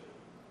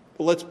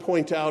 But let's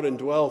point out and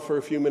dwell for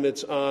a few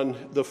minutes on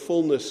the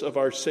fullness of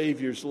our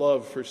Savior's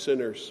love for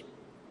sinners.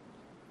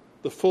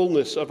 The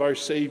fullness of our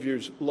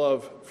Savior's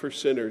love for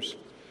sinners.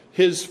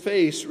 His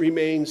face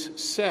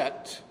remains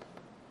set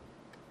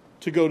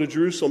to go to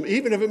Jerusalem,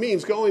 even if it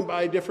means going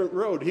by a different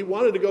road. He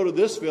wanted to go to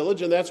this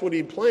village, and that's what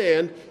he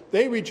planned.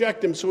 They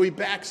reject him, so he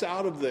backs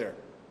out of there.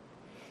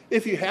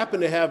 If you happen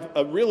to have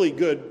a really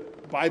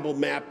good Bible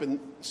map and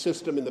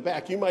system in the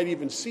back, you might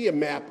even see a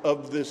map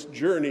of this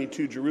journey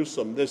to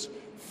Jerusalem, this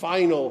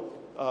final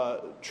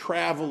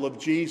travel of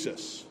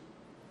Jesus.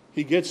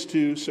 He gets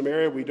to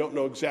Samaria. We don't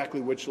know exactly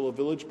which little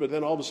village, but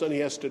then all of a sudden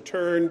he has to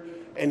turn,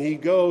 and he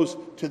goes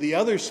to the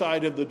other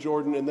side of the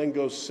Jordan and then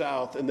goes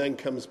south and then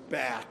comes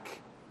back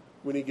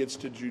when he gets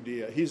to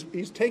Judea.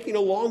 He's taking a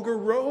longer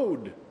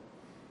road,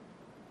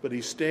 but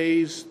he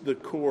stays the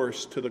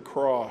course to the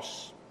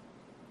cross.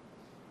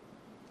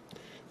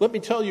 Let me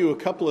tell you a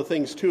couple of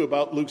things, too,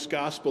 about Luke's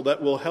gospel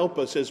that will help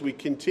us as we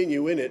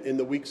continue in it in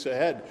the weeks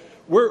ahead.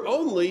 We're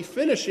only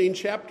finishing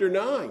chapter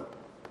 9.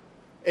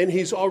 And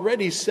he's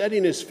already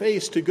setting his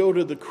face to go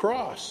to the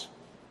cross.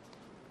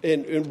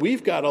 And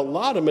we've got a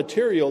lot of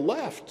material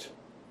left.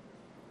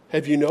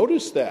 Have you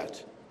noticed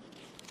that?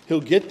 He'll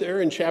get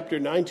there in chapter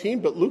 19,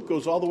 but Luke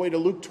goes all the way to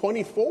Luke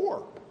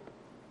 24.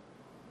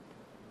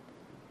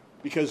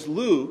 Because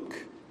Luke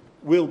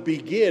will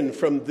begin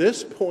from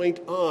this point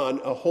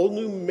on a whole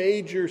new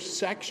major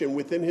section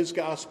within his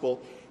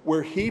gospel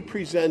where he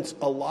presents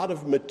a lot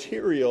of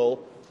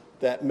material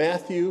that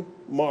Matthew,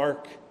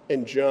 Mark,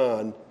 and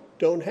John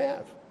don't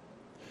have.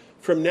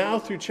 From now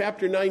through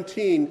chapter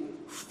 19,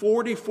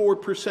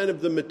 44% of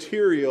the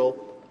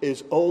material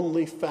is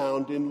only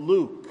found in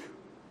Luke.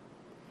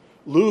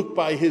 Luke,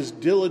 by his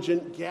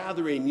diligent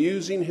gathering,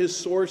 using his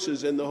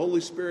sources and the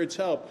Holy Spirit's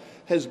help,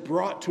 has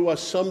brought to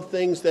us some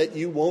things that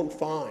you won't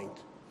find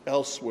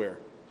elsewhere.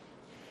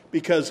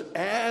 Because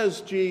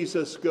as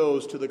Jesus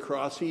goes to the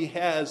cross, he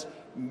has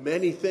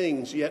many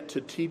things yet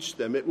to teach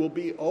them. It will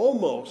be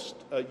almost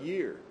a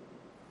year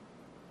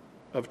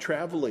of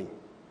traveling.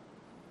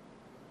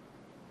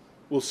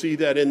 We'll see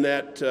that in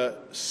that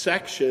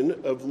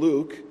section of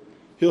Luke,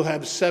 he'll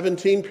have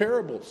 17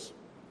 parables.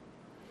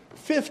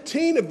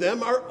 15 of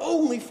them are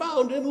only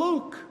found in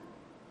Luke.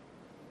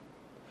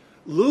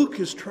 Luke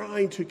is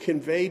trying to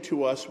convey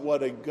to us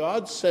what a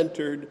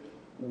God-centered,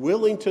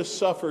 willing to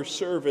suffer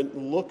servant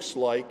looks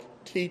like,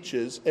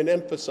 teaches, and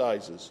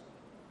emphasizes.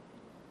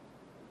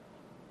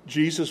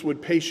 Jesus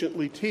would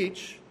patiently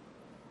teach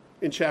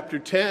in chapter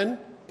 10,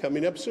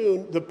 coming up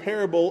soon, the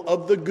parable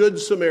of the Good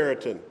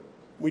Samaritan.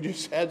 We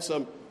just had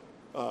some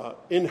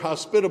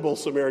inhospitable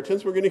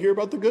Samaritans. We're going to hear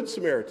about the Good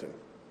Samaritan.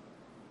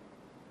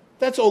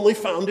 That's only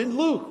found in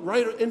Luke,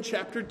 right in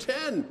chapter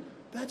 10.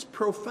 That's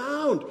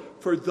profound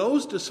for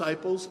those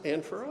disciples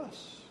and for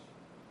us.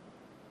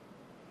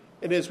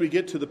 And as we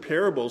get to the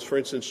parables, for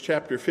instance,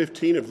 chapter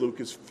 15 of Luke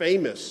is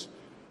famous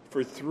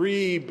for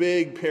 3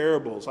 big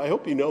parables. I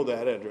hope you know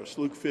that address,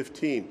 Luke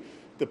 15.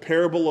 The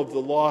parable of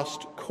the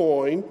lost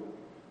coin,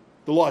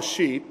 the lost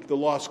sheep, the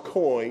lost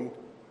coin,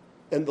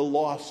 and the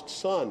lost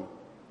son.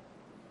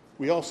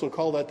 We also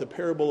call that the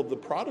parable of the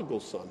prodigal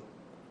son.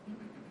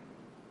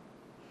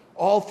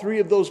 All 3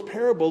 of those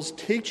parables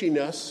teaching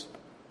us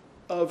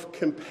of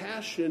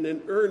compassion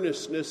and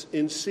earnestness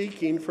in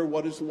seeking for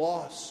what is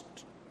lost,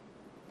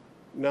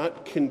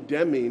 not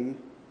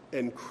condemning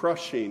and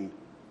crushing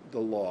the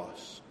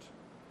lost.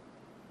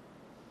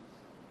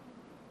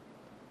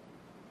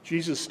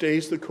 Jesus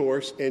stays the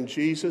course, and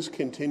Jesus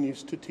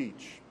continues to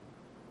teach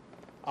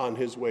on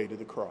his way to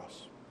the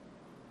cross.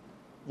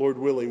 Lord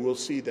willing, we'll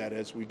see that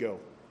as we go.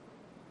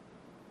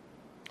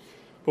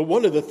 But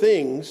one of the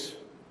things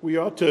we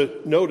ought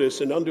to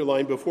notice and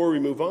underline before we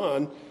move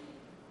on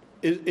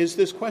is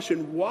this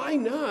question: why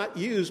not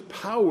use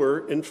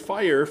power and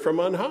fire from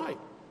on high?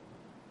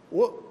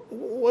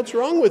 What's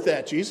wrong with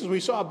that, Jesus? We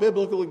saw a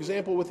biblical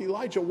example with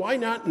Elijah. Why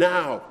not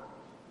now?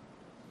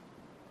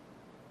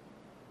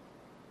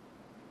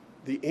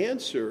 The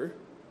answer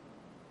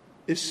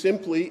is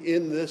simply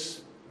in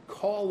this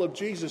call of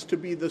Jesus to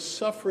be the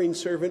suffering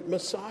servant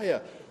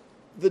Messiah.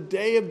 The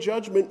day of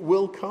judgment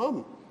will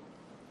come.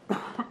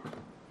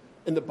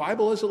 And the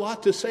Bible has a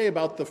lot to say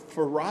about the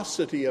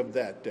ferocity of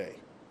that day,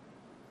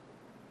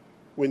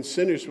 when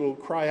sinners will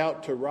cry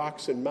out to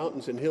rocks and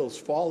mountains and hills,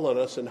 fall on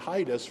us and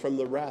hide us from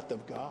the wrath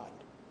of God.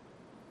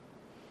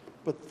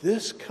 But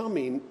this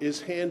coming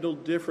is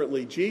handled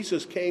differently.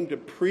 Jesus came to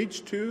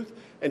preach truth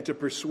and to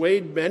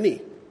persuade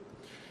many.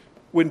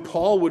 When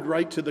Paul would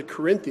write to the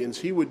Corinthians,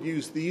 he would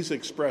use these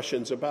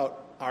expressions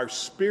about our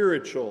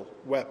spiritual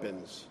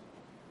weapons,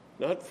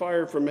 not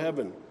fire from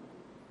heaven.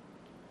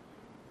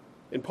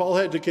 And Paul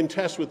had to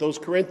contest with those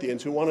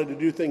Corinthians who wanted to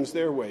do things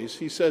their ways.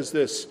 He says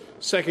this,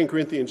 2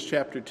 Corinthians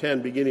chapter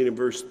 10, beginning in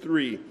verse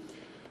 3.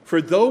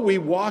 For though we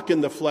walk in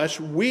the flesh,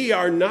 we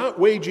are not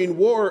waging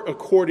war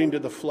according to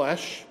the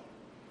flesh.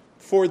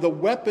 For the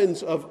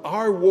weapons of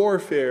our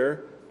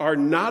warfare are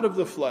not of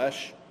the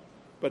flesh,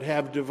 but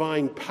have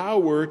divine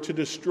power to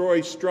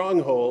destroy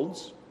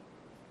strongholds.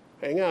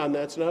 Hang on,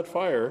 that's not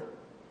fire.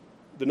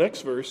 The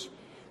next verse.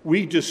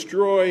 We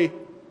destroy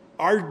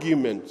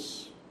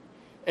arguments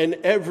and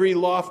every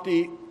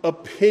lofty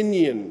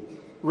opinion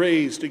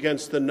raised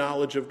against the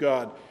knowledge of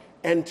God,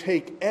 and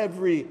take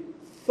every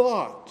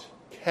thought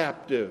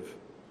captive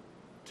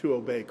to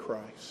obey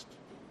Christ.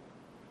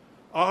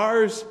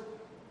 Ours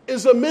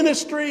is a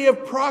ministry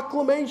of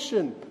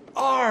proclamation.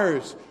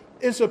 Ours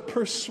is a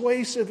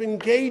persuasive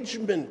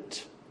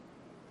engagement.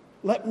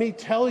 Let me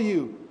tell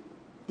you,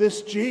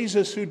 this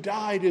Jesus who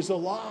died is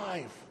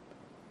alive.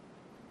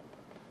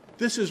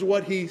 This is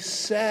what he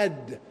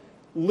said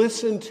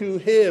Listen to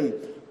him.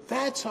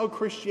 That's how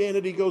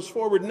Christianity goes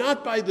forward,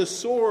 not by the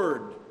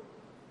sword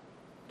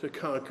to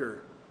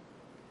conquer,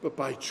 but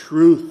by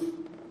truth.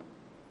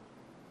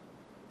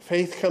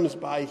 Faith comes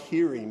by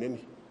hearing and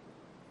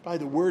by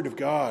the word of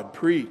God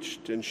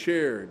preached and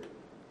shared.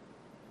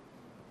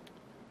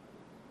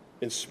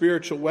 And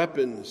spiritual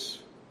weapons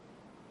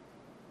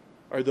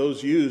are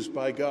those used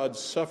by God's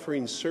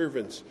suffering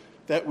servants,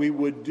 that we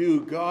would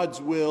do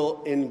God's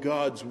will in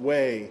God's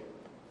way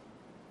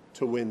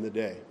to win the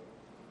day.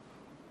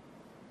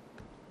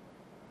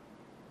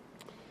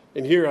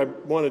 And here I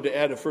wanted to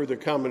add a further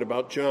comment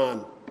about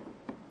John.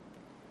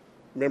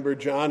 Remember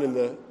John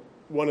and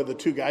one of the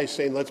two guys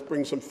saying, let's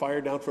bring some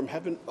fire down from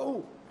heaven?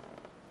 Oh,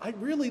 I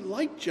really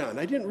like John.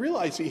 I didn't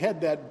realize he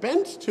had that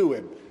bent to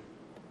him.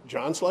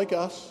 John's like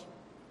us.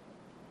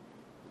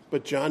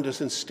 But John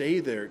doesn't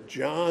stay there.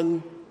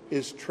 John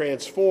is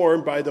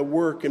transformed by the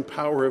work and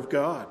power of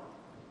God.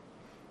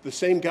 The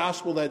same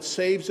gospel that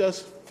saves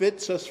us,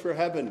 fits us for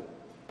heaven,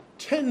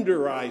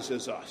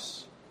 tenderizes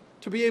us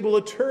to be able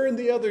to turn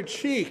the other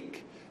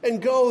cheek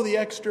and go the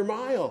extra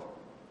mile.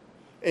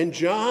 And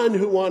John,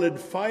 who wanted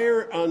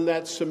fire on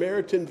that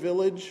Samaritan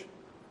village,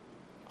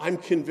 I'm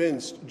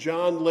convinced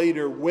John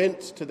later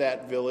went to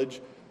that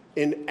village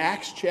in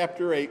Acts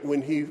chapter 8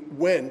 when he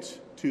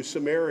went to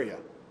Samaria.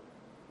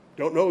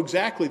 Don't know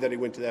exactly that he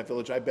went to that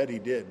village. I bet he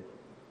did.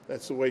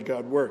 That's the way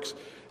God works.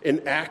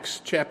 In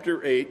Acts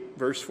chapter 8,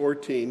 verse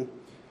 14,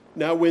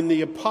 now when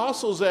the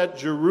apostles at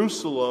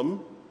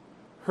Jerusalem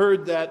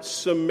heard that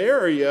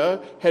Samaria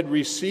had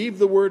received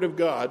the word of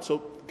God,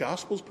 so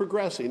gospel's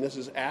progressing. This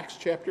is Acts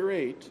chapter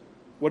 8.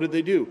 What did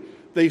they do?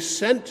 They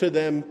sent to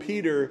them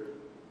Peter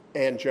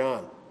and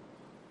John.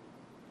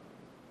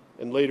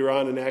 And later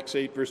on in Acts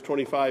 8, verse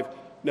 25,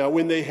 now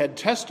when they had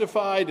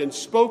testified and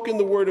spoken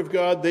the word of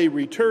God, they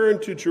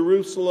returned to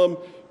Jerusalem,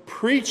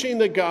 preaching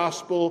the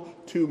gospel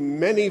to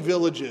many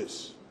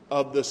villages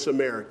of the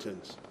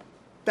Samaritans.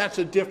 That's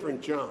a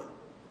different John.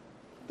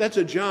 That's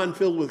a John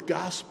filled with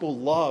gospel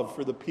love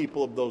for the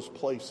people of those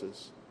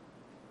places,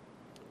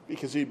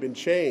 because he'd been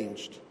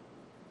changed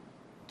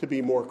to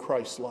be more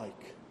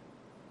Christ-like.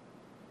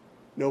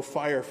 No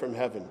fire from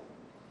heaven.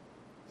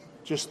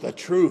 Just the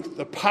truth,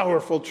 the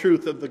powerful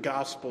truth of the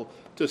gospel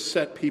to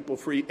set people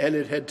free. And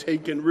it had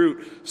taken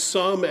root.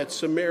 Some at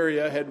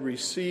Samaria had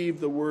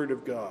received the word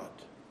of God.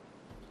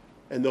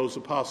 And those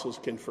apostles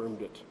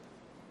confirmed it.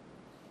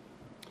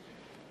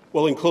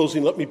 Well, in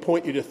closing, let me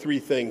point you to three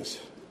things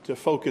to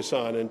focus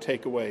on and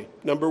take away.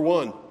 Number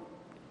one,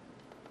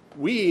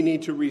 we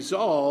need to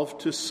resolve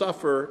to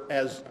suffer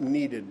as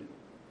needed.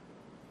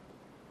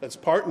 That's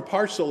part and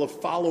parcel of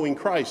following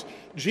Christ.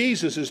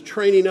 Jesus is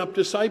training up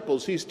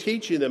disciples. He's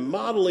teaching them,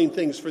 modeling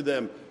things for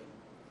them.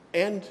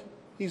 And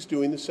he's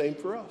doing the same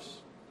for us.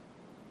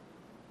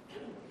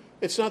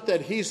 It's not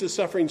that he's the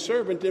suffering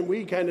servant and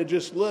we kind of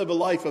just live a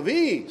life of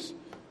ease.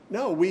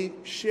 No, we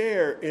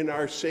share in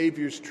our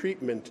Savior's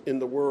treatment in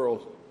the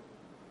world.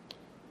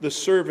 The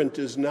servant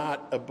is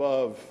not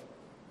above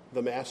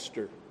the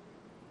master.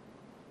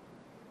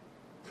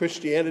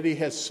 Christianity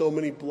has so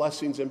many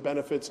blessings and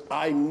benefits.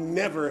 I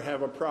never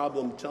have a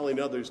problem telling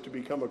others to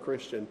become a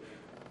Christian.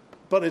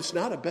 But it's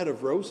not a bed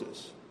of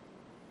roses.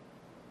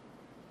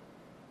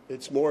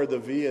 It's more the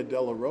Via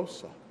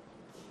Dolorosa.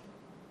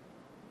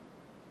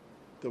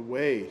 The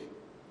way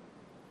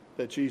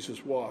that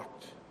Jesus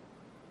walked.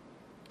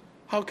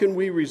 How can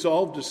we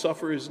resolve to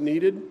suffer as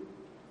needed?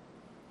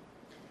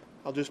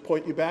 I'll just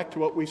point you back to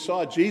what we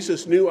saw.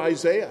 Jesus knew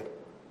Isaiah. Do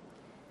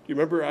you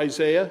remember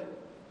Isaiah?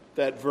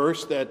 That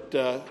verse that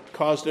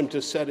caused him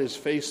to set his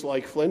face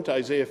like flint,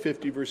 Isaiah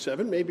 50, verse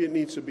 7. Maybe it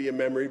needs to be a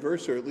memory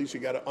verse, or at least you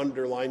got to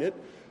underline it.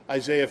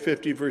 Isaiah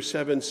 50, verse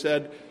 7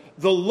 said,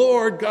 "The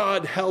Lord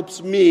God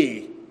helps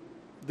me.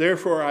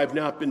 Therefore I have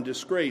not been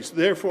disgraced.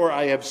 Therefore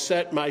I have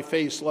set my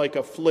face like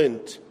a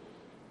flint.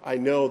 I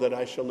know that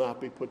I shall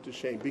not be put to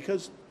shame."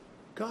 Because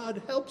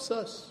God helps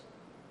us.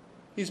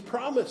 He's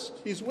promised.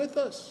 He's with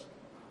us.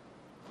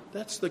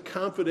 That's the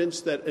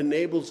confidence that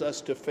enables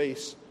us to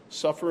face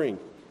suffering.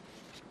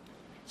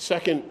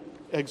 Second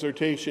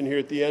exhortation here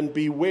at the end,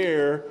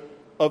 beware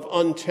of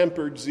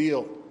untempered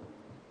zeal.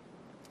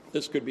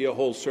 This could be a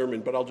whole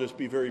sermon, but I'll just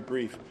be very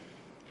brief.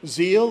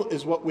 Zeal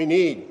is what we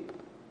need.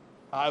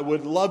 I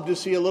would love to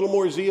see a little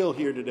more zeal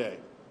here today.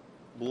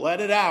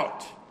 Let it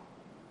out.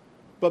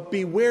 But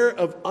beware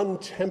of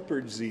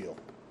untempered zeal.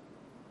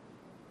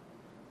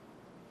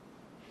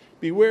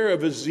 Beware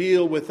of a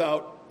zeal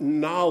without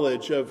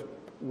knowledge of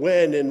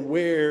when and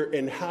where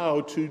and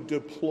how to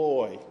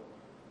deploy.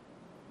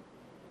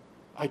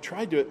 I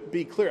tried to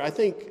be clear. I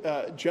think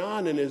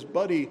John and his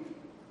buddy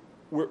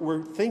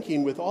were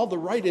thinking with all the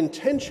right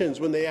intentions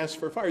when they asked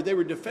for fire. They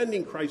were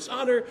defending Christ's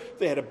honor.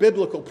 They had a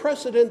biblical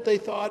precedent, they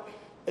thought.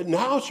 And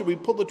now, should we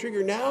pull the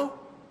trigger now?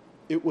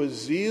 It was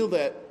zeal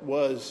that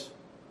was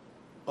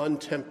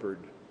untempered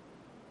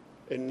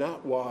and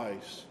not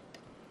wise.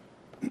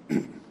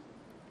 Of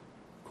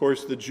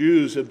course, the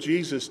Jews of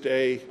Jesus'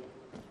 day,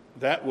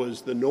 that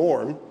was the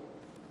norm.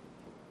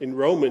 In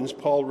Romans,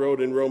 Paul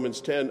wrote in Romans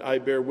 10, I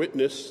bear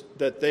witness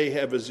that they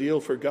have a zeal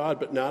for God,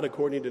 but not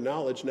according to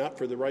knowledge, not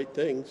for the right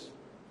things.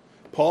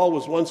 Paul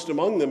was once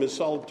among them as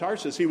Saul of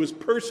Tarsus. He was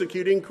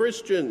persecuting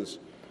Christians.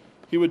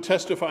 He would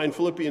testify in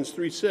Philippians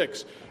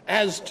 3:6,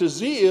 as to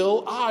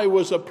zeal, I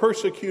was a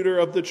persecutor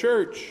of the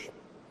church.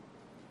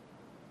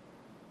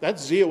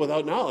 That's zeal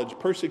without knowledge,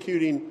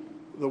 persecuting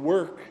the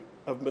work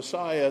of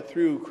Messiah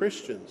through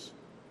Christians.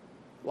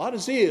 A lot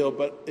of zeal,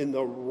 but in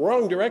the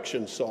wrong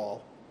direction,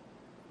 Saul.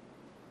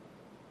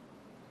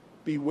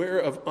 Beware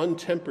of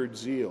untempered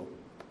zeal.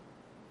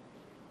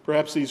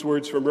 Perhaps these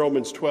words from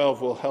Romans 12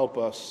 will help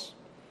us.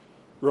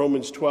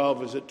 Romans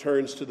 12, as it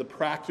turns to the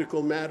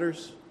practical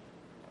matters,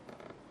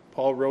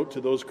 Paul wrote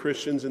to those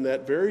Christians in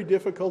that very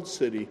difficult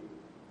city,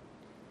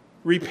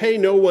 repay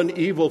no one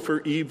evil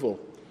for evil,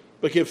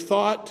 but give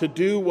thought to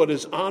do what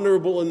is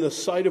honorable in the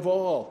sight of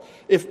all.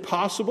 If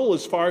possible,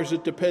 as far as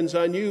it depends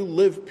on you,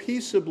 live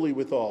peaceably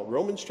with all.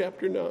 Romans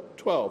chapter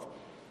 12.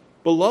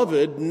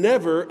 Beloved,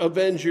 never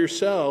avenge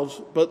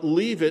yourselves, but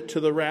leave it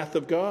to the wrath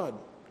of God.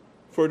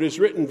 For it is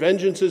written,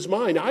 vengeance is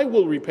mine, I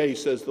will repay,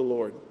 says the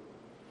Lord.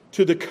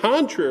 To the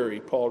contrary,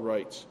 Paul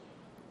writes,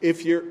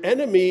 if your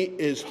enemy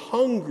is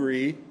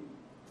hungry,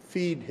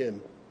 feed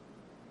him.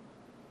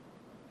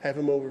 Have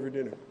him over for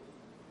dinner.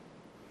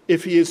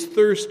 If he is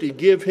thirsty,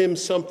 give him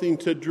something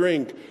to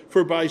drink,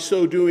 for by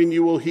so doing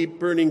you will heap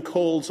burning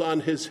coals on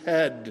his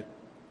head.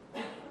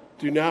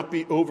 Do not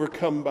be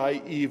overcome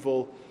by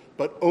evil,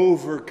 but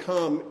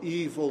overcome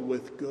evil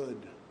with good.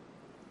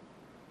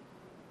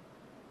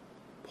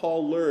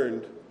 Paul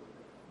learned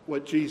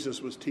what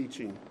Jesus was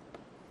teaching.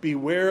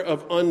 Beware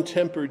of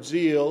untempered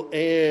zeal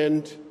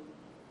and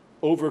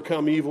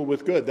overcome evil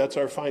with good. That's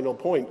our final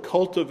point.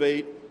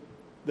 Cultivate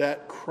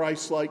that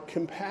Christ-like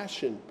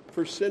compassion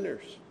for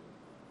sinners.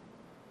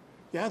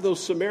 Yeah, those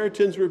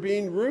Samaritans were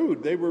being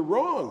rude. They were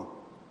wrong.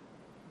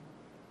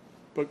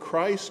 But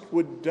Christ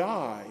would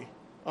die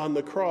on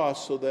the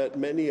cross so that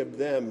many of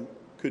them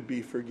could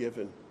be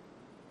forgiven.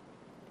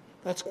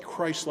 That's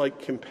Christ-like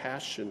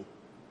compassion.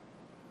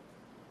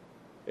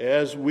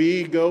 As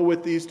we go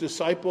with these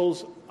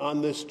disciples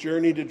on this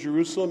journey to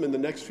Jerusalem in the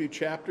next few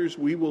chapters,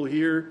 we will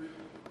hear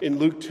in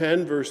Luke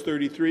 10, verse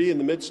 33, in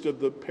the midst of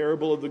the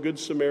parable of the Good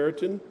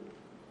Samaritan,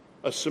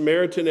 a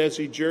Samaritan, as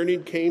he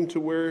journeyed, came to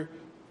where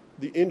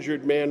the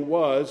injured man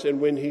was, and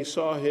when he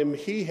saw him,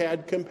 he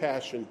had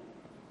compassion.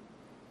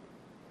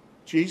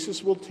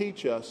 Jesus will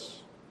teach us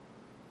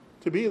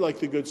to be like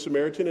the Good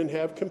Samaritan and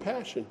have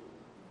compassion.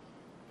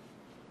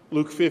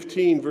 Luke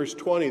 15, verse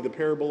 20, the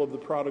parable of the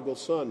prodigal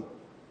son,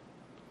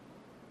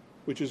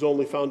 which is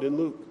only found in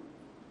Luke.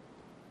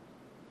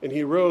 And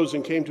he rose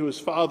and came to his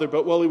father,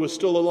 but while he was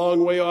still a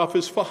long way off,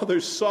 his father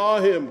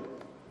saw him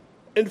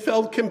and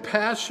felt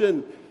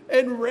compassion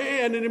and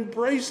ran and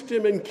embraced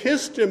him and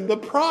kissed him, the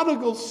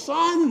prodigal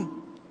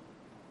son.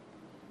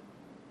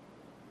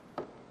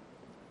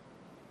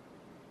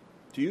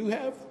 Do you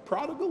have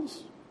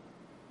prodigals?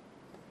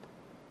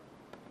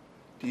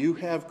 Do you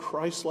have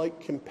Christ-like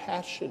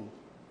compassion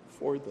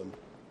for them?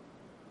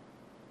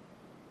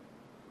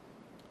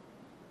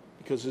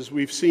 Because as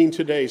we've seen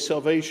today,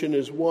 salvation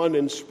is won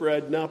and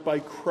spread not by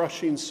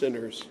crushing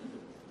sinners,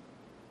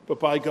 but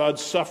by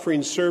God's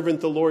suffering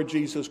servant, the Lord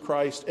Jesus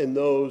Christ, and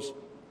those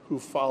who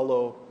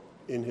follow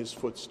in his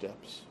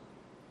footsteps.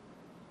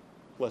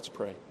 Let's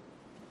pray.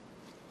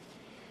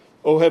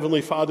 Oh,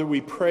 Heavenly Father,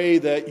 we pray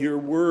that your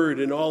word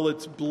in all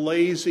its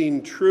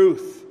blazing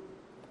truth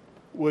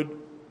would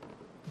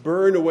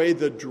burn away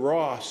the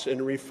dross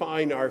and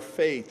refine our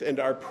faith and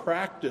our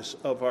practice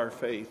of our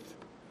faith.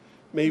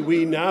 May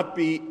we not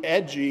be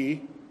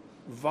edgy,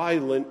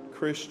 violent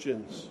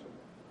Christians.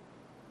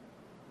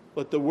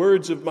 Let the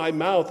words of my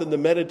mouth and the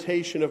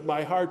meditation of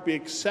my heart be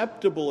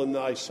acceptable in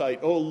thy sight,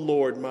 O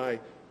Lord, my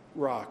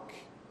rock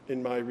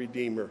and my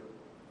redeemer.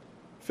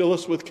 Fill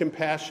us with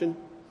compassion.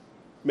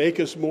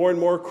 Make us more and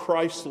more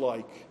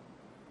Christ-like,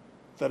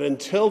 that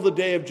until the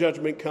day of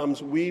judgment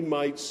comes, we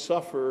might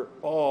suffer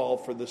all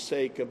for the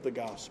sake of the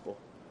gospel.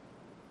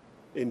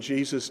 In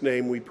Jesus'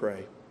 name we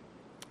pray.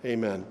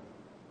 Amen.